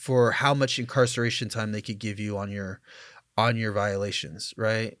statute for how much incarceration time they could give you on your violations.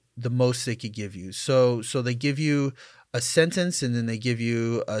 Right. The most they could give you. So they give you a sentence, and then they give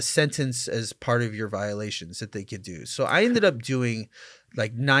you a sentence as part of your violations that they could do. So I ended up doing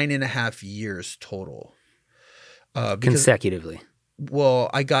like 9.5 years total. Consecutively. Well,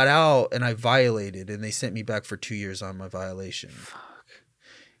 I got out and I violated, and they sent me back for 2 years on my violation. Fuck.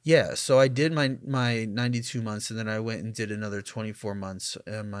 Yeah, so I did my 92 months, and then I went and did another 24 months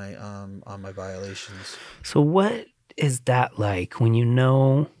on my violations. So what is that like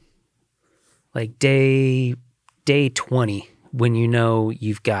when like day 20, when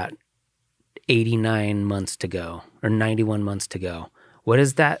you've got 89 months to go or 91 months to go? What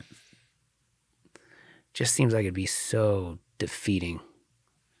is that? Just seems like it'd be so defeating.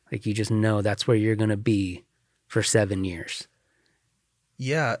 Like you just know that's where you're going to be for 7 years.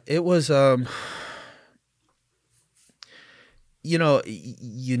 Yeah, it was, you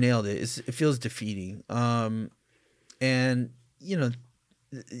nailed it. It feels defeating. And,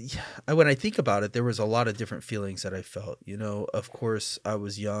 when I think about it, there was a lot of different feelings that I felt. Of course, I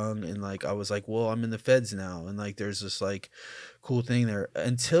was young, and like I was like, well, I'm in the feds now, and like there's this like cool thing there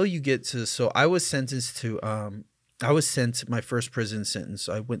until you get to. So I was sentenced to. I was sent my first prison sentence.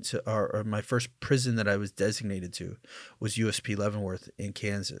 I went to or my first prison that I was designated to was USP Leavenworth in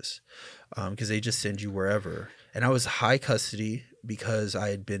Kansas, because they just send you wherever. And I was high custody because I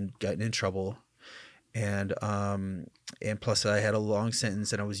had been gotten in trouble. And plus I had a long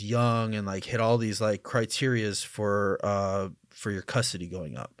sentence, and I was young, and like hit all these like criterias for your custody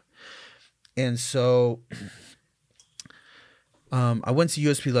going up. And so I went to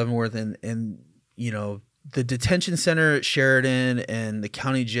USP Leavenworth, and the detention center at Sheridan and the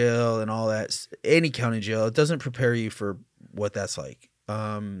county jail and all that, any county jail, it doesn't prepare you for what that's like.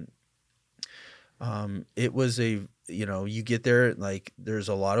 It was you get there, like there's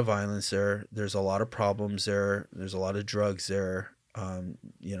a lot of violence there. There's a lot of problems there. There's a lot of drugs there.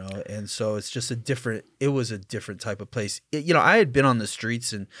 And so it's just it was a different type of place. I had been on the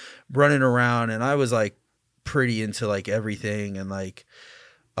streets and running around, and I was like pretty into like everything. And like,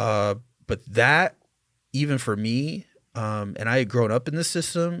 but that, even for me, and I had grown up in the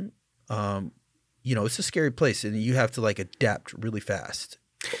system, it's a scary place, and you have to like adapt really fast.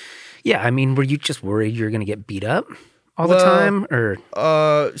 Yeah, I mean, were you just worried you were going to get beat up all the time, or?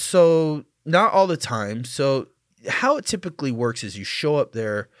 So not all the time. So how it typically works is you show up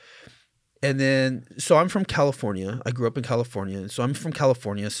there, and then, so I'm from California. I grew up in California, so I'm from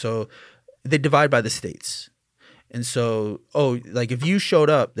California. So they divide by the states, and so like if you showed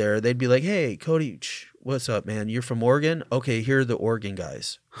up there, they'd be like, "Hey, Cody, what's up, man? You're from Oregon? Okay, here are the Oregon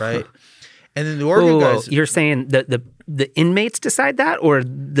guys, right?" And then the Oregon guys. You're saying the inmates decide that, or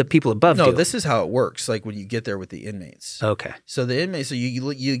the people above do? No, this is how it works. Like when you get there with the inmates. Okay. So the inmates, so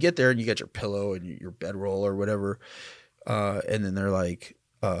you get there and you got your pillow and your bedroll or whatever, and then they're like,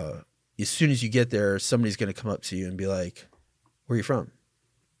 as soon as you get there, somebody's gonna come up to you and be like, "Where are you from?"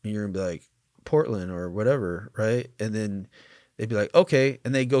 And you're gonna be like, "Portland" or whatever, right? And then they'd be like, "Okay,"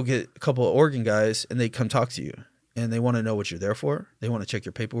 and they go get a couple of Oregon guys and they come talk to you, and they want to know what you're there for. They want to check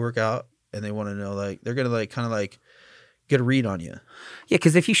your paperwork out. And they want to know, like, they're going to, like, kind of, like, get a read on you. Yeah,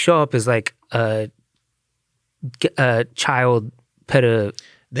 because if you show up as, like, a child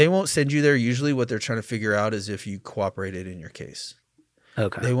They won't send you there. Usually what they're trying to figure out is if you cooperated in your case.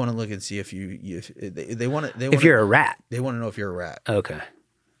 Okay. They want to look and see if they want to... If you're a rat. They want to know if you're a rat. Okay.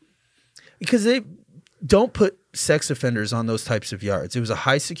 Because they don't put sex offenders on those types of yards. It was a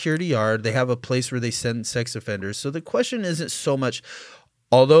high-security yard. They have a place where they send sex offenders. So the question isn't so much...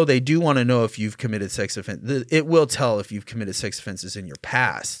 Although they do want to know if you've committed sex offenses, it will tell if you've committed sex offenses in your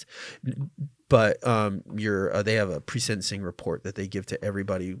past. But they have a pre-sentencing report that they give to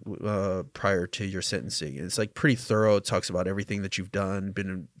everybody prior to your sentencing. And it's like pretty thorough. It talks about everything that you've done, been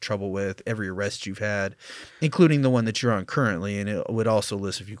in trouble with, every arrest you've had, including the one that you're on currently. And it would also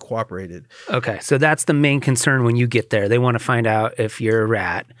list if you cooperated. Okay, so that's the main concern when you get there. They want to find out if you're a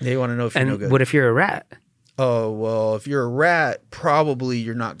rat. They want to know if you're no good. And what if you're a rat? Oh, well, if you're a rat, probably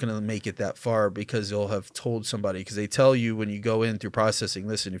you're not going to make it that far because you'll have told somebody. Because they tell you when you go in through processing,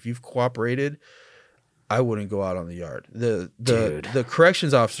 listen, if you've cooperated, I wouldn't go out on the yard. The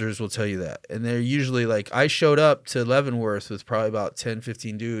corrections officers will tell you that. And they're usually like, I showed up to Leavenworth with probably about 10,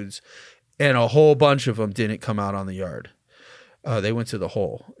 15 dudes, and a whole bunch of them didn't come out on the yard. They went to the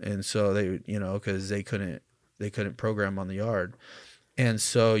hole. And so they, because they couldn't program on the yard. And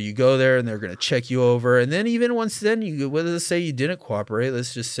so you go there and they're going to check you over. And then even once then let's say you didn't cooperate,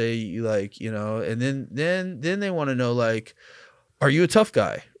 let's just say you and then they want to know, like, are you a tough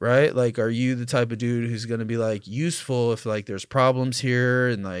guy, right? Like, are you the type of dude who's going to be like useful if like there's problems here?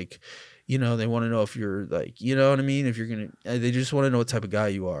 And like, they want to know if you're like, you know what I mean? If you're going to, they just want to know what type of guy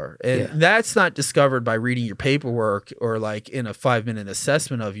you are. And that's not discovered by reading your paperwork or like in a 5-minute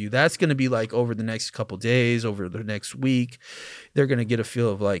assessment of you. That's going to be like over the next couple days, over the next week, they're going to get a feel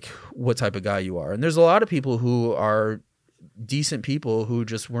of like what type of guy you are. And there's a lot of people who are decent people who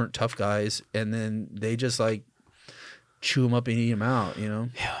just weren't tough guys. And then they just like chew them up and eat them out, Yeah,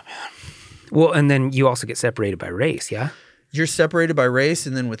 man. Well, and then you also get separated by race, yeah? You're separated by race,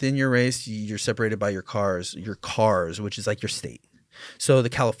 and then within your race, you're separated by your cars, which is like your state. So the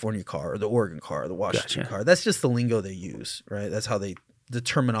California car, or the Oregon car, or the Washington car, that's just the lingo they use, right? That's how the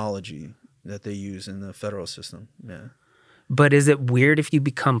terminology that they use in the federal system, yeah. But is it weird if you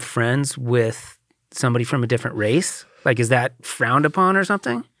become friends with somebody from a different race? Like, is that frowned upon or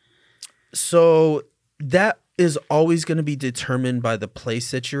something? So that is always going to be determined by the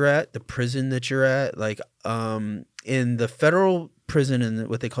place that you're at, the prison that you're at. Like, in the federal prison and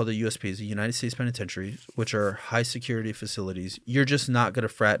what they call the USPs, the United States Penitentiary, which are high security facilities, you're just not going to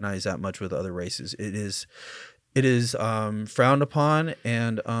fraternize that much with other races. It is frowned upon,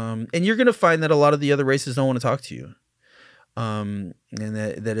 and you're going to find that a lot of the other races don't want to talk to you. And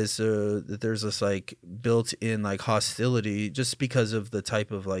that there's this like built-in like hostility just because of the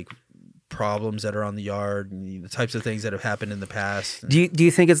type of like problems that are on the yard and the types of things that have happened in the past. Do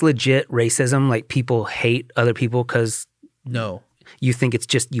you think it's legit racism? Like people hate other people because no, you think it's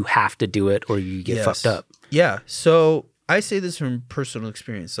just you have to do it or you get fucked up? Yeah. So I say this from personal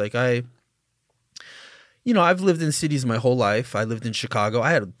experience. Like I've lived in cities my whole life. I lived in Chicago.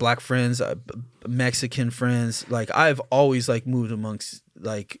 I had black friends, Mexican friends. Like I've always like moved amongst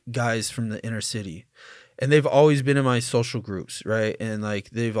like guys from the inner city. And they've always been in my social groups, right? And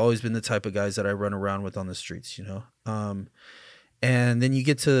like they've always been the type of guys that I run around with on the streets, And then you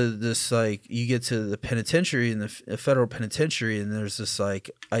get to this like you get to the penitentiary and the federal penitentiary, and there's this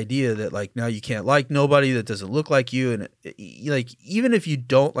like idea that like now you can't like nobody that doesn't look like you, and like even if you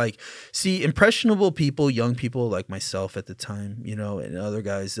don't like see impressionable people, young people like myself at the time, and other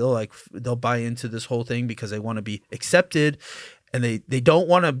guys, they'll buy into this whole thing because they want to be accepted. And they don't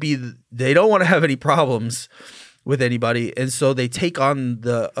want to have any problems with anybody, and so they take on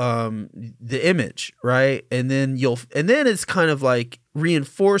the image, right? And then it's kind of like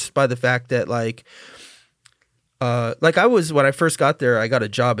reinforced by the fact that like when I first got there, I got a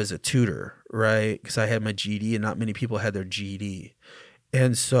job as a tutor, right? Because I had my GED, and not many people had their GED,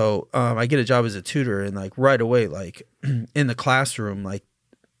 and so I get a job as a tutor, and like right away, like in the classroom, like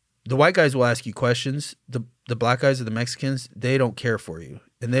the white guys will ask you questions. The black guys or the Mexicans, they don't care for you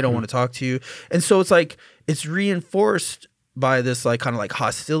and they don't want to talk to you. And so it's like, it's reinforced by this like kind of like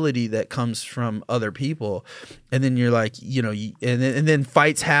hostility that comes from other people. And then you're like, and then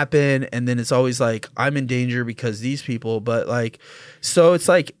fights happen. And then it's always like, I'm in danger because these people, but like, so it's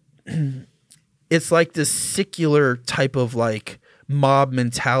like this secular type of like mob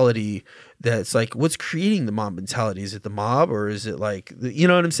mentality that's like, what's creating the mob mentality? Is it the mob or is it like, you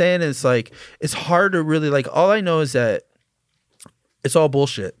know what I'm saying? It's like, it's hard to really like, all I know is that it's all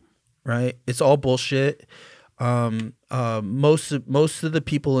bullshit, right? It's all bullshit. Most of the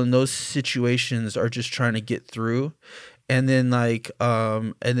people in those situations are just trying to get through. And then like,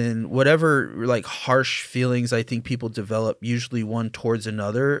 and then whatever like harsh feelings I think people develop, usually one towards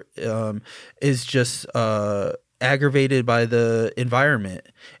another, is just, aggravated by the environment.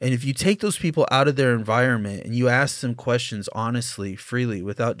 And if you take those people out of their environment and you ask them questions honestly, freely,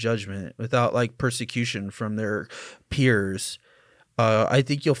 without judgment, without like persecution from their peers, I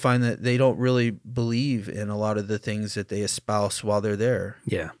think you'll find that they don't really believe in a lot of the things that they espouse while they're there.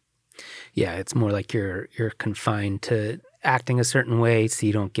 Yeah. It's more like you're confined to acting a certain way so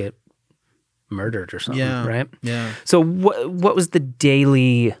you don't get murdered or something, Yeah. right? Yeah. So what was the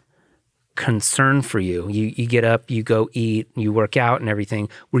daily concern for you? You get up, you go eat, you work out and everything.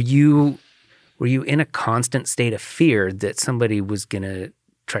 Were you in a constant state of fear that somebody was going to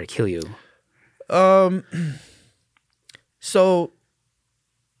try to kill you? So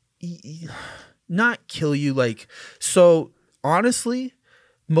not kill you, like, so honestly,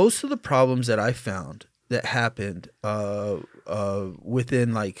 most of the problems that I found that happened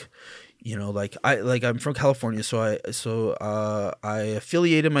within, like, you know, like I'm from California, so I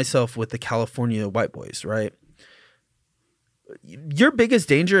affiliated myself with the California White Boys, right? Your biggest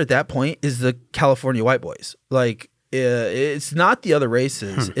danger at that point is the California White Boys. Like, it's not the other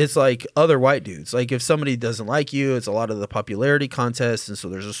races. It's like other white dudes. Like, if somebody doesn't like you, it's a lot of the popularity contests, and so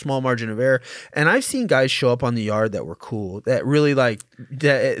there's a small margin of error. And I've seen guys show up on the yard that were cool, that really like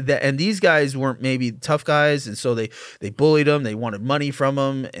that. And these guys weren't maybe tough guys, and so they bullied them. They wanted money from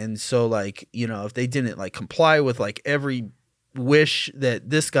them, and so, like, you know, if they didn't like comply with like every wish that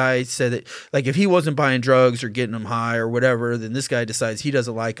this guy said, that like if he wasn't buying drugs or getting them high or whatever, then this guy decides he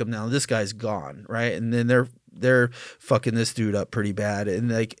doesn't like him. Now this guy's gone, right? And then they're fucking this dude up pretty bad, and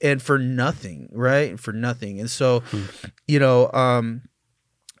like, and for nothing, right? And for nothing. And so, you know,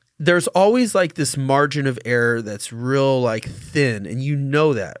 there's always like this margin of error that's real like thin, and you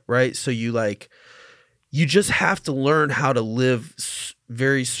know that, right? So you just have to learn how to live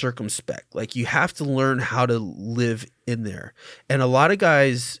very circumspect. Like, you have to learn how to live in there. And a lot of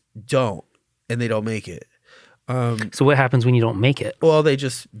guys don't, and they don't make it. So what happens when you don't make it? Well, they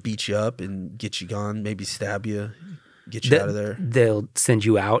just beat you up and get you gone, maybe stab you, get you out of there. They'll send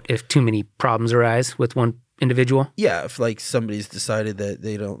you out if too many problems arise with one individual? Yeah, if like somebody's decided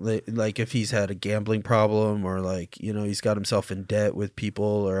that like if he's had a gambling problem, or like, you know, he's got himself in debt with people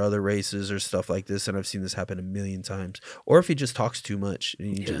or other races or stuff like this, and I've seen this happen a million times. Or if he just talks too much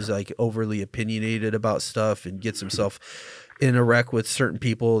and he just like overly opinionated about stuff and gets himself in a wreck with certain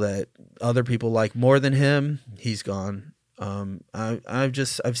people that other people like more than him, he's gone.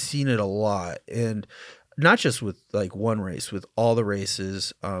 I've seen it a lot, and not just with like one race, with all the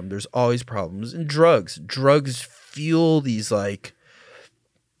races, there's always problems. And drugs fuel these like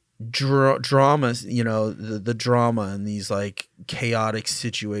dramas, you know, the drama in these like chaotic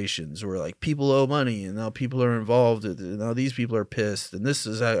situations where like people owe money, and now people are involved, and now these people are pissed, and this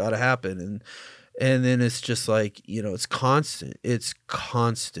is how to happen, and then it's just like, you know, it's constant,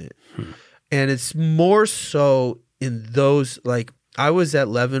 and it's more so in those, like, I was at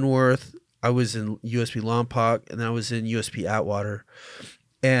Leavenworth, I was in USP Lompoc, and I was in USP Atwater.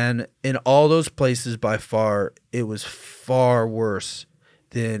 And in all those places, by far, it was far worse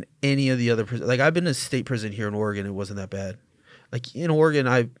than any of the other prisons. Like, I've been to state prison here in Oregon. It wasn't that bad. Like, in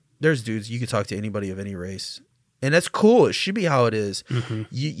Oregon, there's dudes, you could talk to anybody of any race. And that's cool. It should be how it is. Mm-hmm.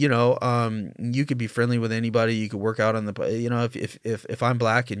 You know, you could be friendly with anybody. You could work out on the, you know, if I'm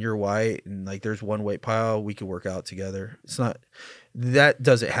black and you're white and like there's one weight pile, we could work out together. It's not, that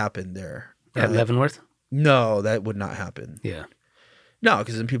doesn't happen there. At Leavenworth? No, that would not happen. Yeah. No,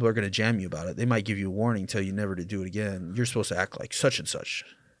 because then people are going to jam you about it. They might give you a warning, tell you never to do it again. You're supposed to act like such and such.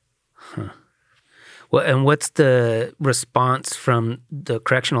 Huh. Well, and what's the response from the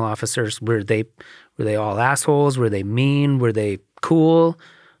correctional officers? Were they all assholes? Were they mean? Were they cool?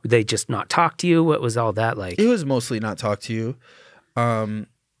 Would they just not talk to you? What was all that like? It was mostly not talk to you.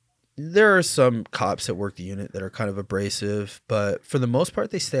 There are some cops that work the unit that are kind of abrasive, but for the most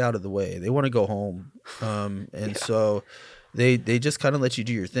part, they stay out of the way. They want to go home. So they just kind of let you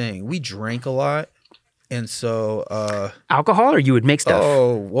do your thing. We drank a lot. And so alcohol, or you would make stuff?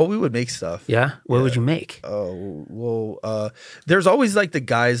 Oh, well, we would make stuff. Yeah? What would you make? Oh, well, there's always like the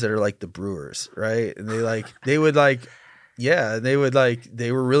guys that are like the brewers, right? And they were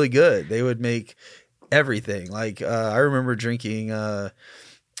really good. They would make everything. Like I remember drinking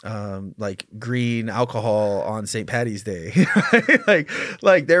like green alcohol on St. Patty's Day.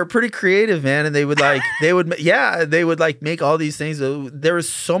 like they were pretty creative, man, and they would make all these things. There was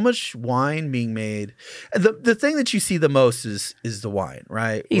so much wine being made. The thing that you see the most is the wine,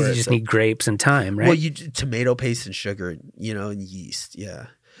 right? You just need grapes and time, right? Well, tomato paste and sugar, you know, and yeast, yeah.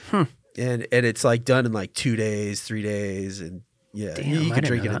 And it's like done in like 2 days, 3 days, and yeah, damn, you can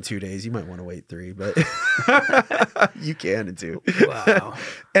drink it in 2 days. You might want to wait 3, but you can in 2. Wow.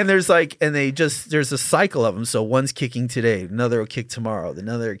 And there's a cycle of them. So one's kicking today, another will kick tomorrow,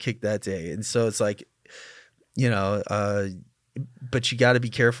 another will kick that day. And so it's like, you know, but you got to be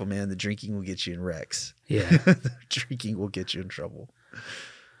careful, man. The drinking will get you in wrecks. Yeah. The drinking will get you in trouble.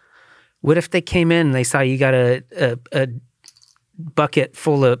 What if they came in and they saw you got a bucket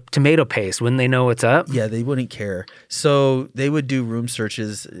full of tomato paste? Wouldn't they know what's up? Yeah, they wouldn't care. So they would do room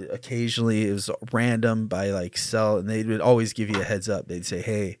searches. Occasionally, it was random by like cell, and they would always give you a heads up. They'd say,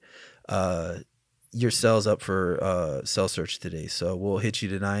 "Hey, your cell's up for cell search today, so we'll hit you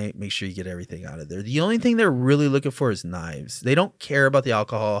tonight. Make sure you get everything out of there." The only thing they're really looking for is knives. They don't care about the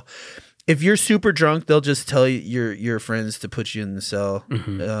alcohol. If you're super drunk, they'll just tell your friends to put you in the cell.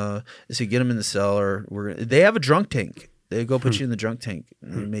 They say, get them in the cell, or they have a drunk tank. They go put you in the drunk tank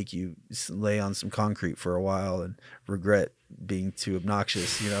and make you lay on some concrete for a while and regret being too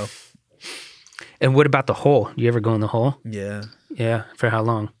obnoxious, you know? And what about the hole? You ever go in the hole? Yeah. Yeah. For how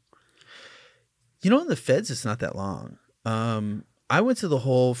long? You know, in the feds, it's not that long. I went to the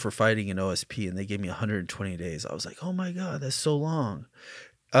hole for fighting an OSP, and they gave me 120 days. I was like, oh my God, that's so long.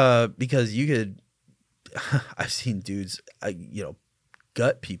 Because you could, I've seen dudes,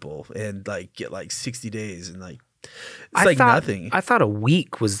 gut people and like get like 60 days and like, it's nothing. I thought a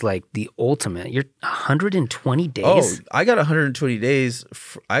week was like the ultimate. You're 120 days. Oh, I got 120 days.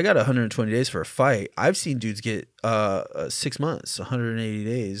 I got 120 days for a fight. I've seen dudes get 6 months, 180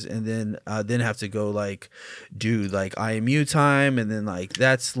 days, and then have to go like do like IMU time, and then like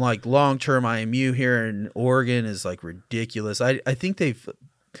that's like long term IMU here in Oregon is like ridiculous. I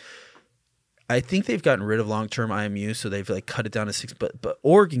think they've gotten rid of long-term IMU, so they've like cut it down to 6. But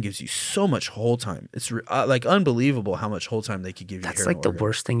Oregon gives you so much hold time. It's like unbelievable how much hold time they could give you. That's here like the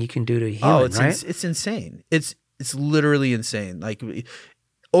worst thing you can do to a human, right? It's insane. It's literally insane. Like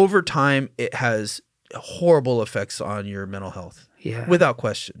over time, it has horrible effects on your mental health. Yeah, without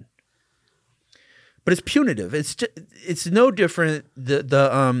question. But it's punitive. It's no different.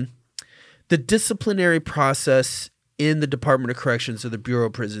 The disciplinary process in the Department of Corrections or the Bureau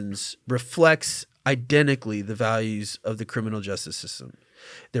of Prisons reflects identically the values of the criminal justice system.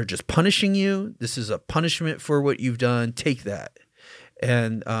 They're just punishing you. This is a punishment for what you've done. Take that.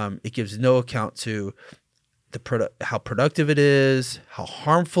 And it gives no account to how productive it is, how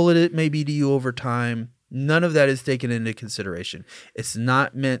harmful it may be to you over time. None of that is taken into consideration. It's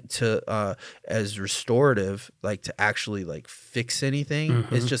not meant to as restorative, like to actually like fix anything.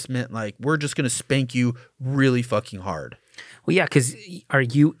 Mm-hmm. It's just meant like we're just going to spank you really fucking hard. Well, yeah, because are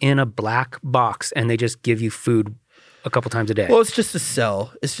you in a black box and they just give you food a couple times a day? Well, it's just a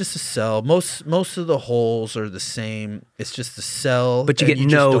cell. It's just a cell. Most of the holes are the same. It's just a cell. But you get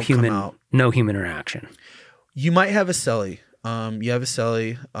no human interaction. You might have a cellie. You have a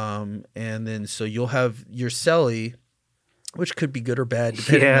cellie, and then so you'll have your cellie, which could be good or bad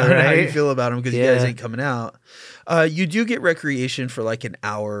depending on how you feel about them because you guys ain't coming out. You do get recreation for like an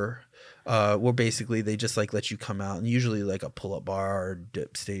hour, where basically they just like let you come out, and usually like a pull-up bar or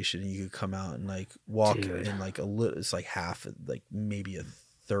dip station, and you could come out and like walk in like a little. It's like half, like maybe a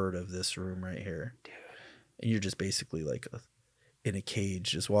third of this room right here, and you're just basically like in a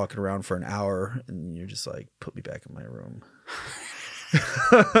cage, just walking around for an hour, and you're just like, put me back in my room.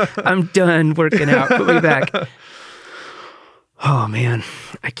 I'm done working out. Put me back. Oh man,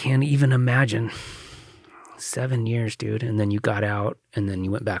 I can't even imagine. 7 years, dude, and then you got out, and then you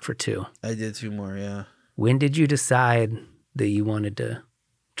went back for 2. I did 2 more, yeah. When did you decide that you wanted to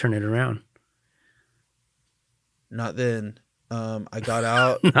turn it around? Not then. I got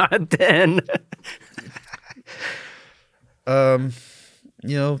out. Not then.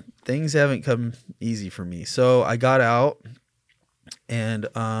 Things haven't come easy for me. So I got out, and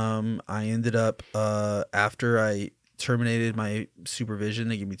I ended up after I terminated my supervision,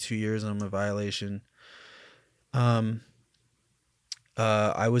 they gave me 2 years on my violation. I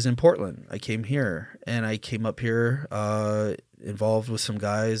was in Portland. I came here, and I came up here involved with some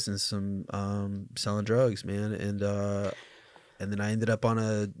guys and some selling drugs, man, and then I ended up on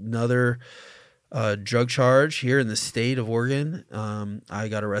another drug charge here in the state of Oregon. I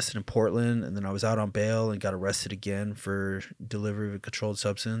got arrested in Portland, and then I was out on bail and got arrested again for delivery of a controlled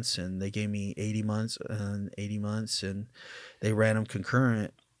substance, and they gave me 80 months, and they ran them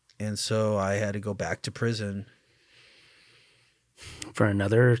concurrent, and so I had to go back to prison. For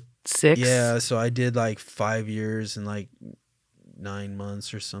another 6? Yeah, so I did like 5 years and like 9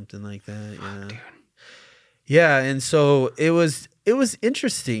 months or something like that. Yeah. Dude. Yeah, and so it was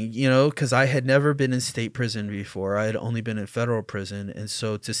interesting, because I had never been in state prison before. I had only been in federal prison, and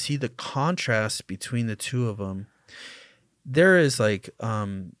so to see the contrast between the two of them, there is like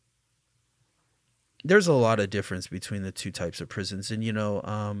there's a lot of difference between the two types of prisons, and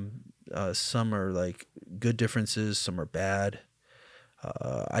some are like good differences, some are bad.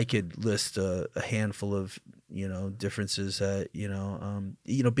 I could list a handful of differences that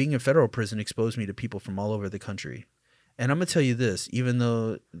being in federal prison exposed me to people from all over the country. And I'm gonna tell you this: even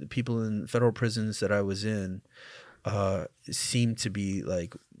though the people in federal prisons that I was in seem to be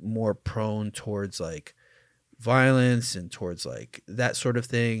like more prone towards like violence and towards like that sort of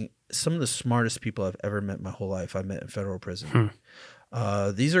thing. Some of the smartest people I've ever met in my whole life, I met in federal prison.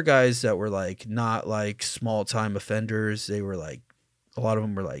 These are guys that were like not like small time offenders. They were like, a lot of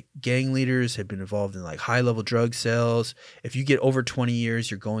them were like gang leaders, had been involved in like high level drug sales. If you get over 20 years,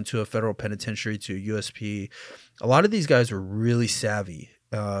 you're going to a federal penitentiary, to a USP. A lot of these guys were really savvy.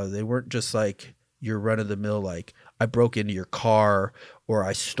 They weren't just like your run of the mill, like I broke into your car or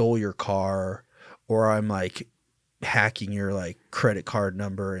I stole your car or I'm like hacking your like credit card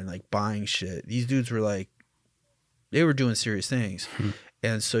number and like buying shit. These dudes were like, they were doing serious things.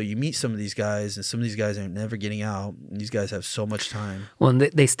 And so you meet some of these guys, and some of these guys are never getting out. And these guys have so much time. Well, and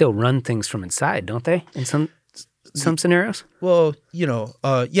they still run things from inside, don't they? In some scenarios. Well, you know,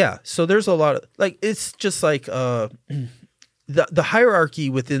 yeah. So there's a lot of like, it's just like the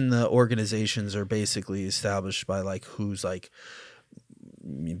hierarchy within the organizations are basically established by like who's like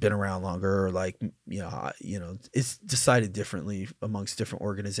been around longer, or like you know, it's decided differently amongst different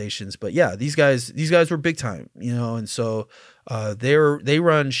organizations. But yeah, these guys were big time, you know, and so they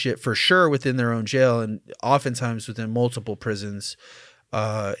run shit for sure within their own jail, and oftentimes within multiple prisons.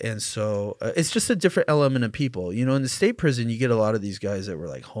 And so it's just a different element of people, you know. In the state prison, you get a lot of these guys that were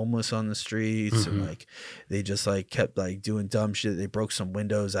like homeless on the streets, and like they just like kept like doing dumb shit. They broke some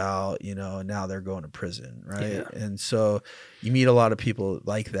windows out, you know, and now they're going to prison, right? Yeah. And so you meet a lot of people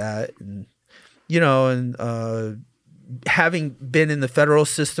like that, and you know, and having been in the federal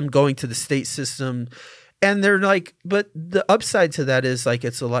system, going to the state system. And they're like, but the upside to that is like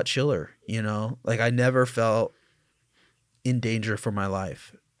it's a lot chiller, you know. Like I never felt in danger for my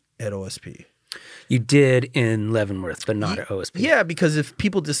life at OSP. You did in Leavenworth, but not at OSP. Yeah, because if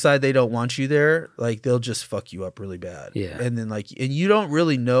people decide they don't want you there, like they'll just fuck you up really bad. Yeah. And then like, and you don't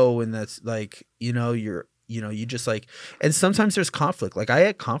really know when that's like, you know, you just like, and sometimes there's conflict. Like I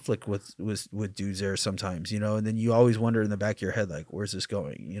had conflict with dudes there sometimes, you know, and then you always wonder in the back of your head, like, where's this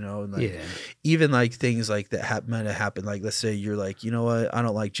going, you know? And like, even like things like that might have happened. Like, let's say you're like, you know what, I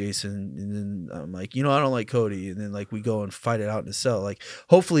don't like Jason. And then I'm like, you know, I don't like Cody. And then like we go and fight it out in the cell. Like,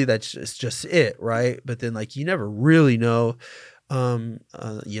 hopefully that's just it. Right. But then like, you never really know,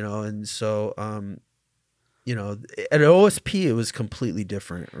 you know, and so, you know, at OSP, it was completely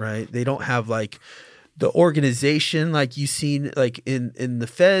different, right? They don't have like the organization like you seen like in the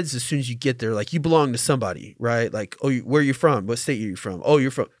feds. As soon as you get there, like you belong to somebody, right? Like, oh, where are you from? What state are you from? Oh,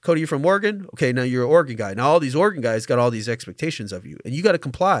 you're from Cody. You're from Oregon. Okay, now you're an Oregon guy. Now all these Oregon guys got all these expectations of you, and you got to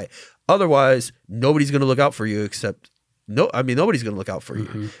comply. Otherwise, nobody's going to look out for you except nobody's going to look out for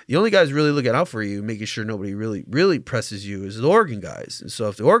you. The only guys really looking out for you, making sure nobody really presses you, is the Oregon guys. And so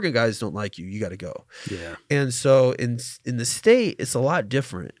if the Oregon guys don't like you, you got to go. Yeah. And so in the state, it's a lot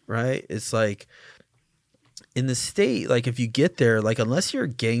different, right? It's like, in the state, like if you get there, like unless you're a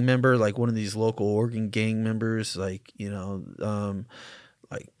gang member, like one of these local Oregon gang members, like, you know,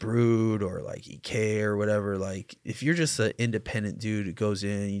 like Brood or like EK or whatever, like if you're just an independent dude who goes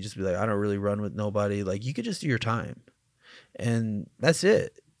in, you just be like, I don't really run with nobody. Like you could just do your time and that's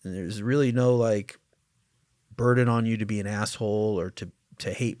it. And there's really no like burden on you to be an asshole or to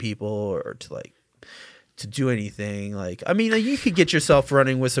hate people or to like to do anything. Like, I mean, like, you could get yourself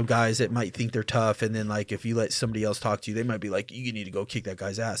running with some guys that might think they're tough, and then like if you let somebody else talk to you, they might be like, you need to go kick that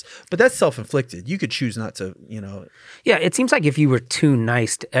guy's ass. But that's self-inflicted. You could choose not to, you know. Yeah, it seems like if you were too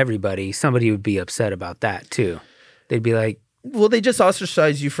nice to everybody, somebody would be upset about that too. They'd be like, well, they just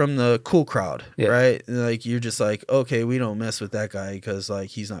ostracize you from the cool crowd, yeah. Right? Like you're just like, okay, we don't mess with that guy because like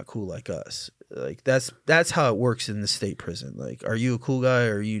he's not cool like us. Like that's how it works in the state prison. Like, are you a cool guy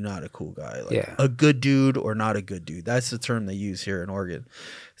or are you not a cool guy? Like, yeah. A good dude or not a good dude. That's the term they use here in Oregon.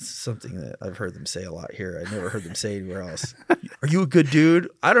 It's something that I've heard them say a lot here. I never heard them say anywhere else. Are you a good dude?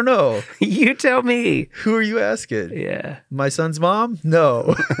 I don't know. You tell me. Who are you asking? Yeah. My son's mom?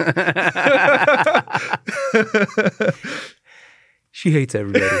 No. She hates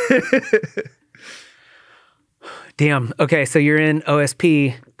everybody. Damn. Okay, so you're in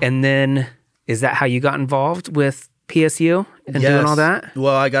OSP, and then is that how you got involved with PSU and doing all that?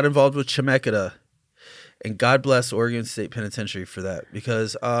 Well, I got involved with Chemeketa, and God bless Oregon State Penitentiary for that,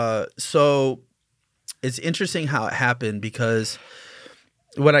 because so it's interesting how it happened, because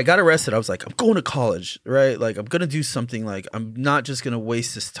when I got arrested, I was like, I'm going to college, right? Like, I'm going to do something, like, I'm not just going to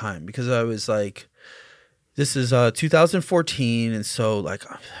waste this time, because I was like, this is 2014, and so like,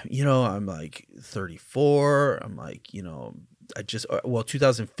 you know, I'm like 34. I'm like, you know,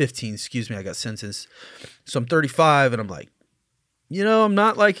 2015, excuse me, I got sentenced. So I'm 35, and I'm like, you know, I'm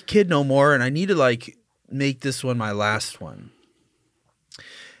not like a kid no more, and I need to like make this one my last one.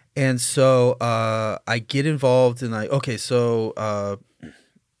 And so I get involved in like, okay, so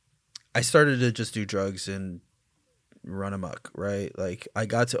I started to just do drugs and run amok, right? Like I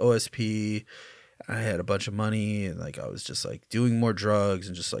got to OSP, I had a bunch of money, and like I was just like doing more drugs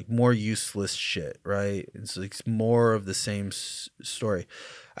and just like more useless shit, right? It's like more of the same story.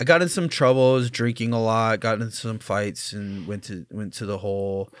 I got in some trouble, I was drinking a lot, got into some fights, and went to the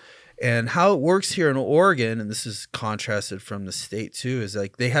hole. And how it works here in Oregon, and this is contrasted from the state too, is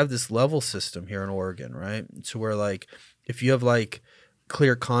like they have this level system here in Oregon, right? So where like if you have like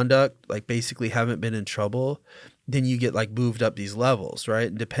clear conduct, like basically haven't been in trouble, then you get like moved up these levels, right?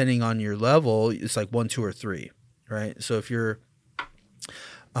 And depending on your level, it's like 1, 2, or 3, right? So if you're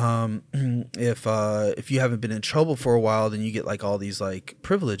if you haven't been in trouble for a while, then you get like all these like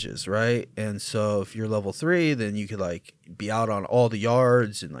privileges, right? And so if you're level 3, then you could like be out on all the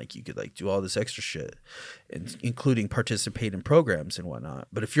yards and like you could like do all this extra shit, including participate in programs and whatnot.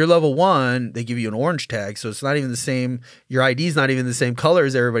 But if you're level 1, they give you an orange tag, so it's not even the same. Your ID's not even the same color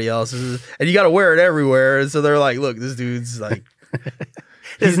as everybody else's, and you got to wear it everywhere. And so they're like, "Look, this dude's like,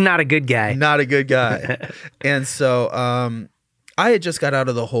 this is not a good guy. Not a good guy." And so, I had just got out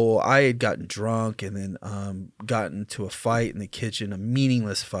of the hole. I had gotten drunk and then gotten into a fight in the kitchen, a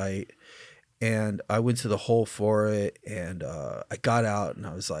meaningless fight. And I went to the hole for it, and I got out, and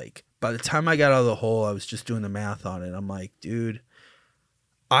I was like, by the time I got out of the hole, I was just doing the math on it. I'm like, dude,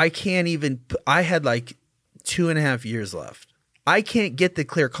 I can't even, I had like 2.5 years left. I can't get the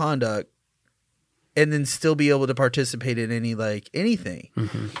clear conduct and then still be able to participate in any, like anything.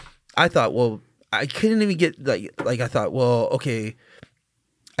 Mm-hmm. I thought, well, I couldn't even get like I thought, well, okay,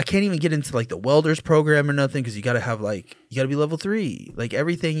 I can't even get into like the welders program or nothing because you got to be level 3, like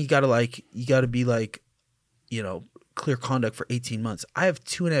everything you got to be like, you know, clear conduct for 18 months. I have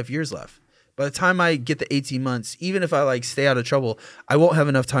 2.5 years left. By the time I get the 18 months, even if I like stay out of trouble, I won't have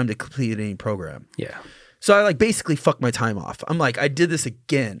enough time to complete any program. Yeah. So I like basically fucked my time off. I'm like, I did this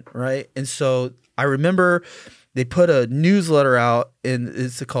again, right? And so I remember they put a newsletter out, and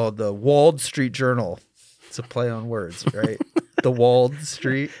it's called the Walled Street Journal. It's a play on words, right? The Walled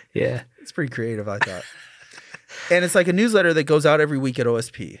Street. Yeah. It's pretty creative, I thought. And it's like a newsletter that goes out every week at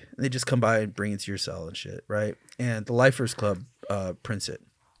OSP. They just come by and bring it to your cell and shit, right? And the Lifers Club prints it.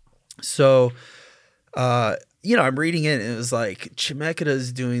 So, you know, I'm reading it, and it was like Chemeketa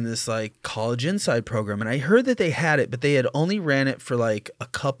is doing this like college inside program. And I heard that they had it, but they had only ran it for like a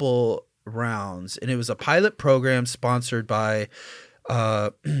couple rounds, and it was a pilot program sponsored by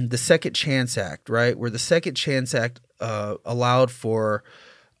the Second Chance Act, right? Where the Second Chance Act allowed for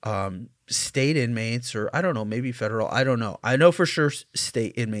state inmates, or I don't know, maybe federal, I don't know. I know for sure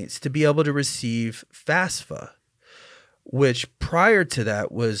state inmates to be able to receive FAFSA, which prior to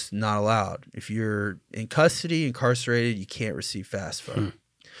that was not allowed. If you're in custody, incarcerated, you can't receive FAFSA.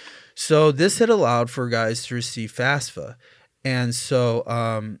 So this had allowed for guys to receive FAFSA. And so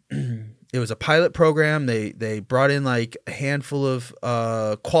it was a pilot program. They brought in like a handful of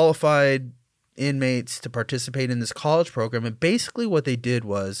qualified inmates to participate in this college program. And basically what they did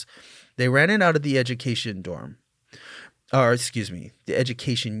was they ran it out of the education dorm. Or excuse me, the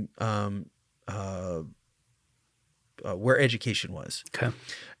education where education was. Okay.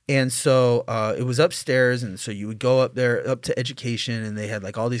 And so it was upstairs, and so you would go up there up to education, and they had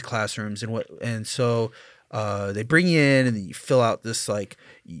like all these classrooms and so they bring you in, and then you fill out this like,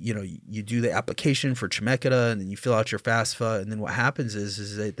 you know, you do the application for Chemeketa, and then you fill out your FAFSA, and then what happens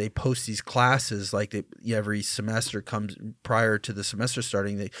is that they post these classes like every semester comes prior to the semester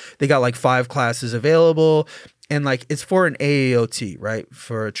starting. They got like 5 classes available, and like it's for an AAOT, right,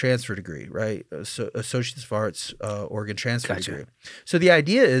 for a transfer degree, right, so Associates of Arts Oregon transfer degree. So the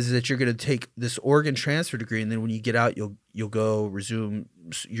idea is that you're going to take this Oregon transfer degree, and then when you get out, you'll go resume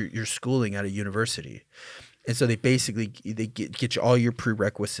your schooling at a university. And so they basically get you all your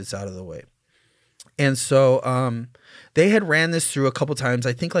prerequisites out of the way. And so they had ran this through a couple times.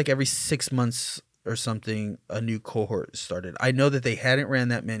 I think like every 6 months or something, a new cohort started. I know that they hadn't ran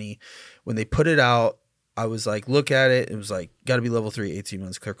that many. When they put it out, I was like, look at it. It was like, got to be level 3, 18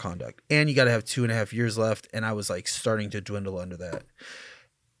 months clear conduct. And you got to have 2.5 years left. And I was like starting to dwindle under that.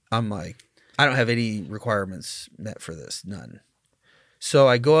 I'm like, I don't have any requirements met for this. None. So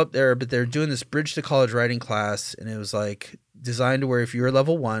I go up there, but they're doing this bridge to college writing class. And it was like designed to where if you're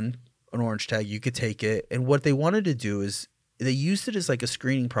level 1, an orange tag, you could take it. And what they wanted to do is they used it as like a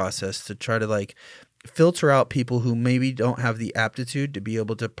screening process to try to like filter out people who maybe don't have the aptitude to be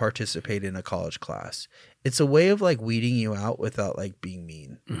able to participate in a college class. It's a way of like weeding you out without like being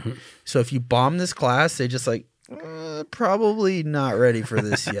mean. Mm-hmm. So if you bomb this class, they just like Probably not ready for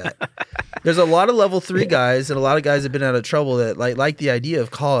this yet. There's a lot of level 3 guys, and a lot of guys have been out of trouble that like the idea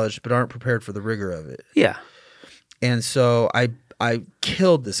of college, but aren't prepared for the rigor of it. Yeah. And so I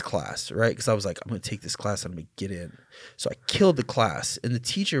killed this class, right? Because I was like, I'm going to take this class and I'm going to get in. So I killed the class, and the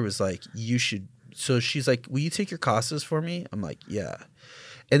teacher was like, you should. So she's like, will you take your CASAs for me? I'm like, yeah.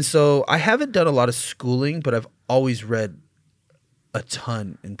 And so I haven't done a lot of schooling, but I've always read a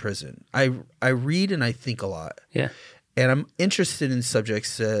ton in prison. I read and I think a lot. Yeah. And I'm interested in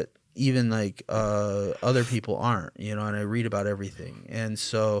subjects that even like other people aren't, you know, and I read about everything. And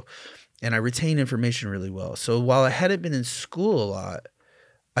so, and I retain information really well. So while I hadn't been in school a lot,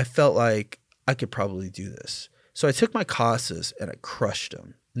 I felt like I could probably do this. So I took my CASAs and I crushed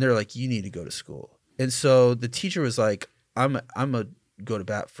them. And they're like, you need to go to school. And so the teacher was like, I'm a go to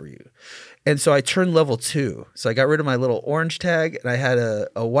bat for you. And so I turned level 2. So I got rid of my little orange tag and I had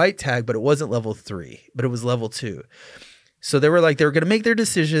a white tag, but it wasn't level 3, but it was level 2. So they were going to make their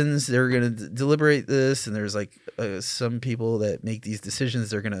decisions. They were going to deliberate this. And there's like some people that make these decisions.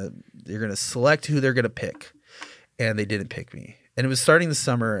 They're going to select who they're going to pick. And they didn't pick me. And it was starting the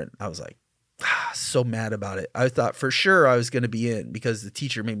summer. And I was like, so mad about it. I thought for sure I was going to be in because the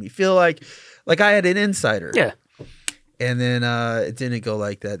teacher made me feel like I had an insider. Yeah. And then it didn't go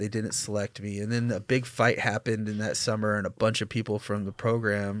like that. They didn't select me. And then a big fight happened in that summer, and a bunch of people from the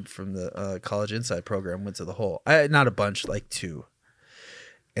program, from the College Inside program, went to the hole. Not a bunch, like 2.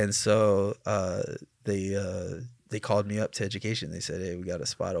 And so they called me up to education. They said, hey, we got a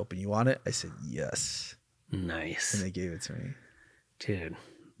spot open. You want it? I said, yes. Nice. And they gave it to me. Dude,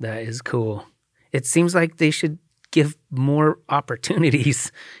 that is cool. It seems like they should give more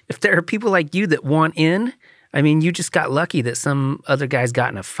opportunities. If there are people like you that want in, I mean, you just got lucky that some other guys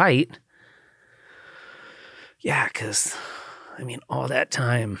got in a fight. Yeah, because, I mean, all that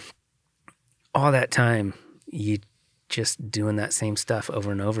time, you just doing that same stuff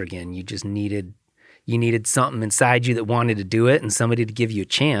over and over again. You just needed something inside you that wanted to do it and somebody to give you a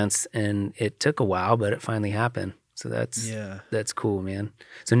chance. And it took a while, but it finally happened. So that's cool, man.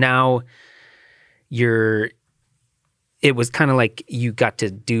 So now it was kind of like you got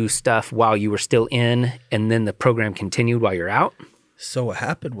to do stuff while you were still in, and then the program continued while you're out? So what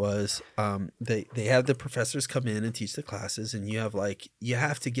happened was they have the professors come in and teach the classes, and you have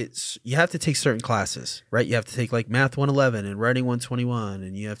to take certain classes, right? You have to take like Math 111 and Writing 121,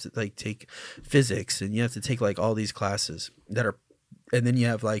 and you have to like take Physics, and you have to take like all these classes that are, and then you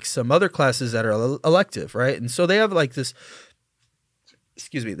have like some other classes that are elective, right? And so they have like this,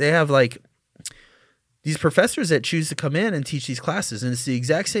 they have like these professors that choose to come in and teach these classes, and it's the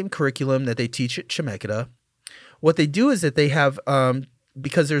exact same curriculum that they teach at Chemeketa. What they do is that they have,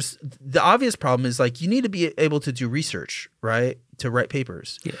 because there's the obvious problem is like you need to be able to do research, right, to write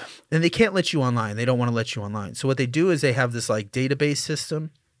papers. Yeah. And they can't let you online. They don't want to let you online. So what they do is they have this like database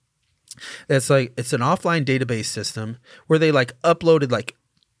system. It's like it's an offline database system where they like uploaded like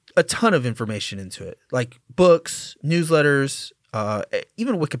a ton of information into it, like books, newsletters,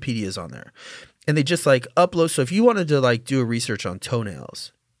 even Wikipedia is on there. And they just like upload. So if you wanted to like do a research on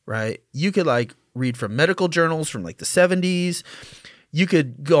toenails, right, you could like read from medical journals from like the 70s. You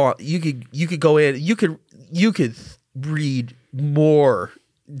could go in. You could read more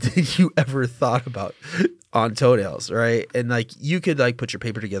than you ever thought about on toenails, right? And like you could like put your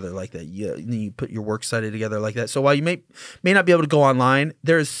paper together like that. You put your works cited together like that. So while you may not be able to go online,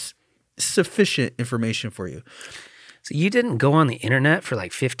 there's sufficient information for you. So you didn't go on the internet for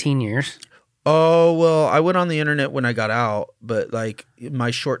like 15 years? Oh, well, I went on the internet when I got out, but like my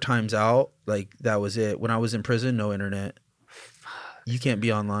short times out, like that was it. When I was in prison, no internet. You can't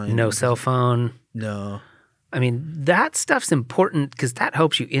be online. No cell phone. No. I mean, that stuff's important because that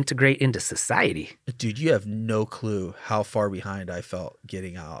helps you integrate into society. Dude, you have no clue how far behind I felt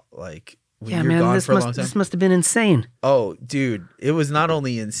getting out. Like when yeah, you're man, gone for a long time. This must have been insane. Oh, dude, it was not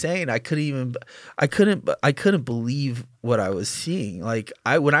only insane. I couldn't believe what I was seeing. Like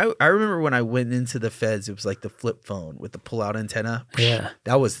I remember when I went into the feds, it was like the flip phone with the pull-out antenna. Yeah,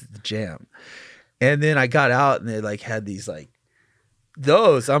 that was the jam. And then I got out and they like had these like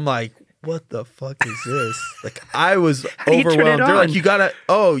those. I'm like, what the fuck is this? Like I was overwhelmed. They're like, you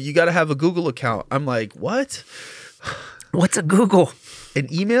gotta have a Google account. I'm like, what? What's a Google?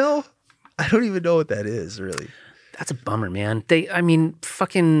 An email? I don't even know what that is, really. That's a bummer, man.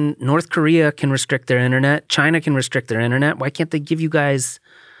 Fucking North Korea can restrict their internet. China can restrict their internet. Why can't they give you guys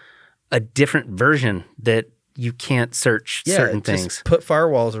a different version that you can't search certain things? Just put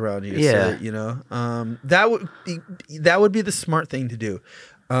firewalls around you. Yeah. So, you know, that would be the smart thing to do.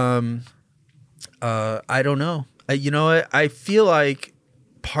 I don't know. I feel like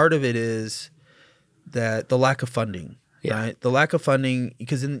part of it is that the lack of funding. Yeah. Right? The lack of funding,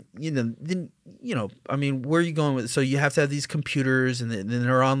 because then I mean, where are you going with it? So you have to have these computers, and then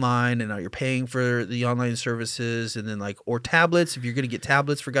they're online, and now you're paying for the online services, and then or tablets if you're going to get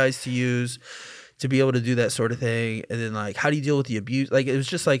tablets for guys to use to be able to do that sort of thing. And then how do you deal with the abuse? It was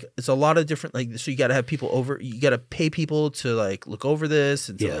just it's a lot of different so you got to have people over, you got to pay people to look over this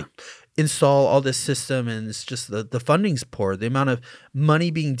and to install all this system, and it's just the funding's poor. The amount of money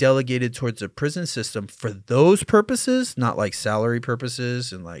being delegated towards the prison system for those purposes, not salary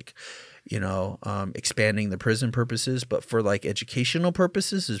purposes and expanding the prison purposes, but for educational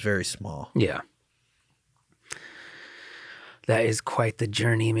purposes, is very small. Yeah. That is quite the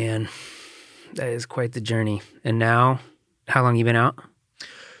journey, man. That is quite the journey. And now, how long you been out?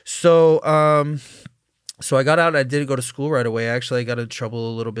 So I got out. I didn't go to school right away. Actually, I got in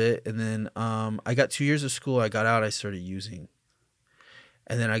trouble a little bit, and then I got 2 years of school. I got out. I started using,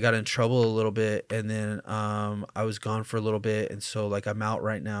 and then I got in trouble a little bit, and then I was gone for a little bit, and so I'm out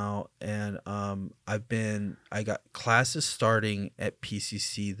right now, and I got classes starting at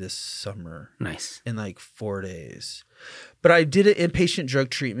PCC this summer. Nice. In 4 days, but I did an inpatient drug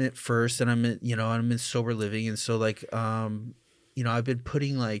treatment first, and I'm in sober living, and so I've been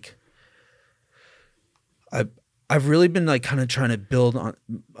putting I've really been kind of trying to build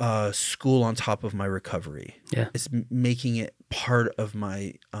on school on top of my recovery. Yeah. It's making it part of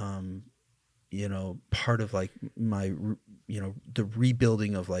my part of my the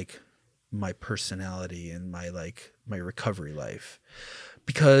rebuilding of my personality and my my recovery life,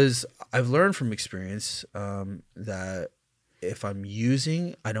 because I've learned from experience that if I'm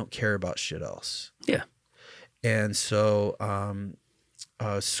using, I don't care about shit else. Yeah. And so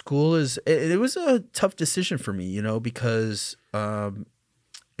school it was a tough decision for me, because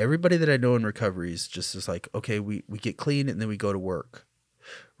everybody that I know in recovery is okay, we get clean and then we go to work,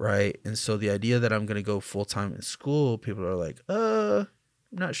 right? And so the idea that I'm going to go full-time in school, people are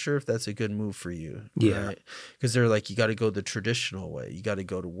I'm not sure if that's a good move for you. Yeah. Right? Because they're you got to go the traditional way. You got to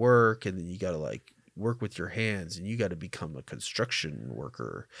go to work, and then you got to work with your hands, and you got to become a construction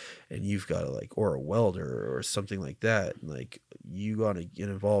worker, and you've got to or a welder or something like that. You got to get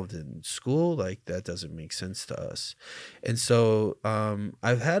involved in school. That doesn't make sense to us. And so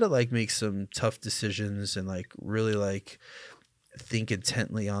I've had to make some tough decisions and really think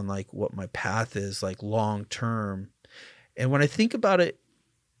intently on what my path is long term. And when I think about it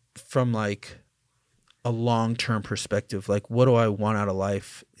from a long-term perspective, what do I want out of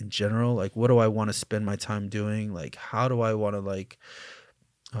life in general? What do I want to spend my time doing? How do I want to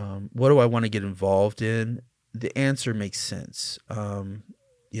what do I want to get involved in? The answer makes sense. And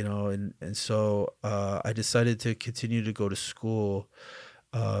so I decided to continue to go to school.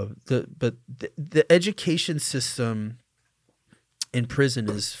 But the education system in prison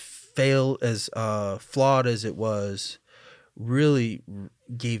is flawed as it was, really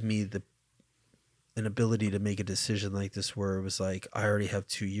gave me an ability to make a decision like this, where it was I already have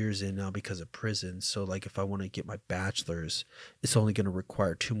 2 years in now because of prison. So if I want to get my bachelor's, it's only going to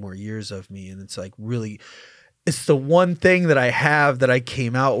require 2 more years of me. And it's really, it's the one thing that I have that I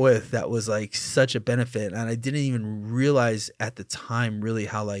came out with that was such a benefit. And I didn't even realize at the time really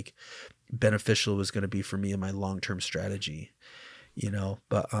how beneficial it was going to be for me in my long-term strategy,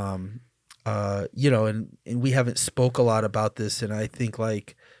 but, and we haven't spoke a lot about this. And I think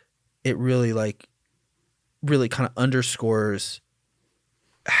it really kind of underscores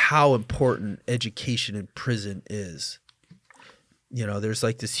how important education in prison is. There's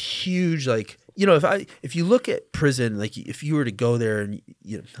this huge, if you look at prison, if you were to go there and,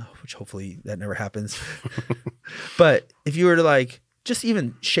 which hopefully that never happens, but if you were to just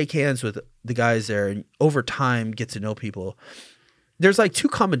even shake hands with the guys there and over time get to know people, there's 2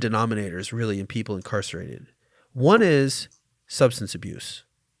 common denominators really in people incarcerated. One is substance abuse.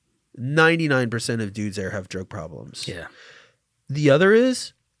 99% of dudes there have drug problems. Yeah. The other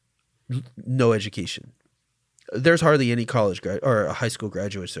is no education. There's hardly any college or high school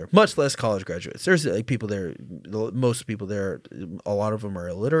graduates there, much less college graduates. There's people there, most people there, a lot of them are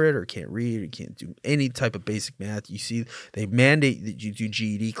illiterate or can't read or can't do any type of basic math. You see, they mandate that you do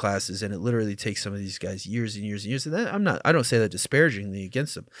GED classes, and it literally takes some of these guys years and years and years. And I don't say that disparagingly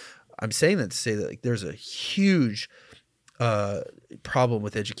against them. I'm saying that to say that there's a huge problem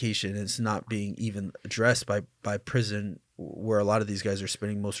with education, and it's not being even addressed by prison, where a lot of these guys are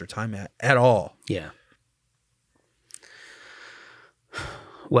spending most of their time at all. Yeah.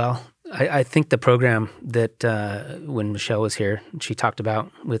 Well, I think the program that when Michelle was here, she talked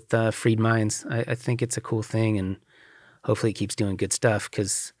about with Freed Minds, I think it's a cool thing, and hopefully it keeps doing good stuff,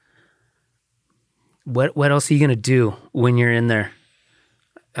 because what else are you going to do when you're in there?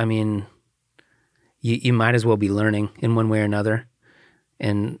 I mean, you might as well be learning in one way or another.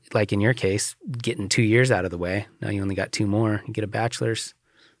 And like in your case, getting 2 years out of the way, now you only got 2 more, you get a bachelor's.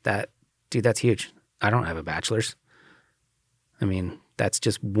 Dude, that's huge. I don't have a bachelor's. I mean, that's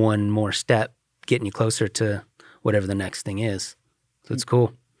just one more step getting you closer to whatever the next thing is. So it's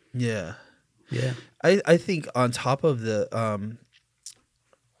cool. Yeah. Yeah. I think on top of the,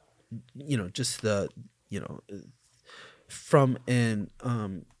 just the, from an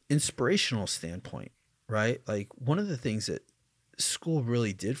inspirational standpoint, right? Like one of the things that school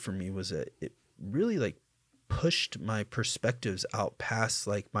really did for me was that it really like pushed my perspectives out past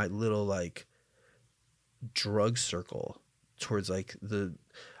like my little like drug circle towards like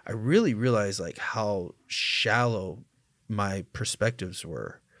I really realized like how shallow my perspectives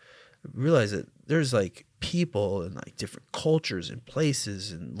were. I realized that there's like people and like different cultures and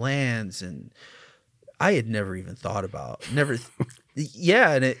places and lands and I had never even thought about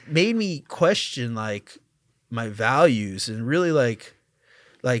yeah. And it made me question like my values and really like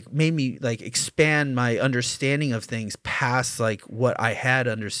made me like expand my understanding of things past like what I had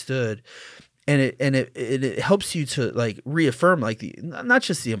understood. And it helps you to like reaffirm like not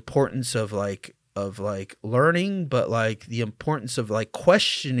just the importance of learning, but like the importance of like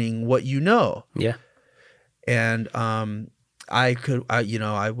questioning what you know. Yeah. And I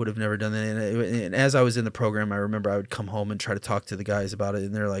would have never done that. And as I was in the program, I remember I would come home and try to talk to the guys about it,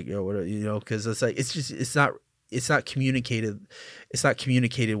 and they're like, because it's like it's not communicated. It's not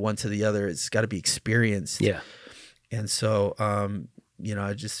communicated one to the other. It's got to be experienced. Yeah. And so,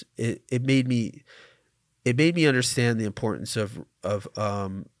 it made me understand the importance of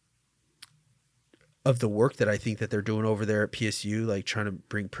the work that I think that they're doing over there at PSU, like trying to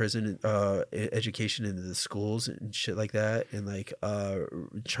bring prison education into the schools and shit like that, and like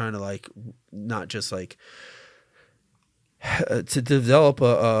trying to like not just like to develop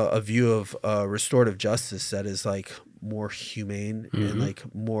a view of restorative justice that is like more humane and like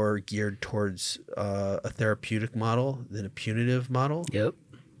more geared towards a therapeutic model than a punitive model. Yep.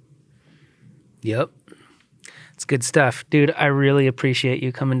 It's good stuff. Dude, I really appreciate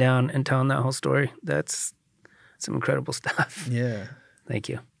you coming down and telling that whole story. That's some incredible stuff. Yeah. Thank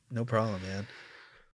you. No problem, man.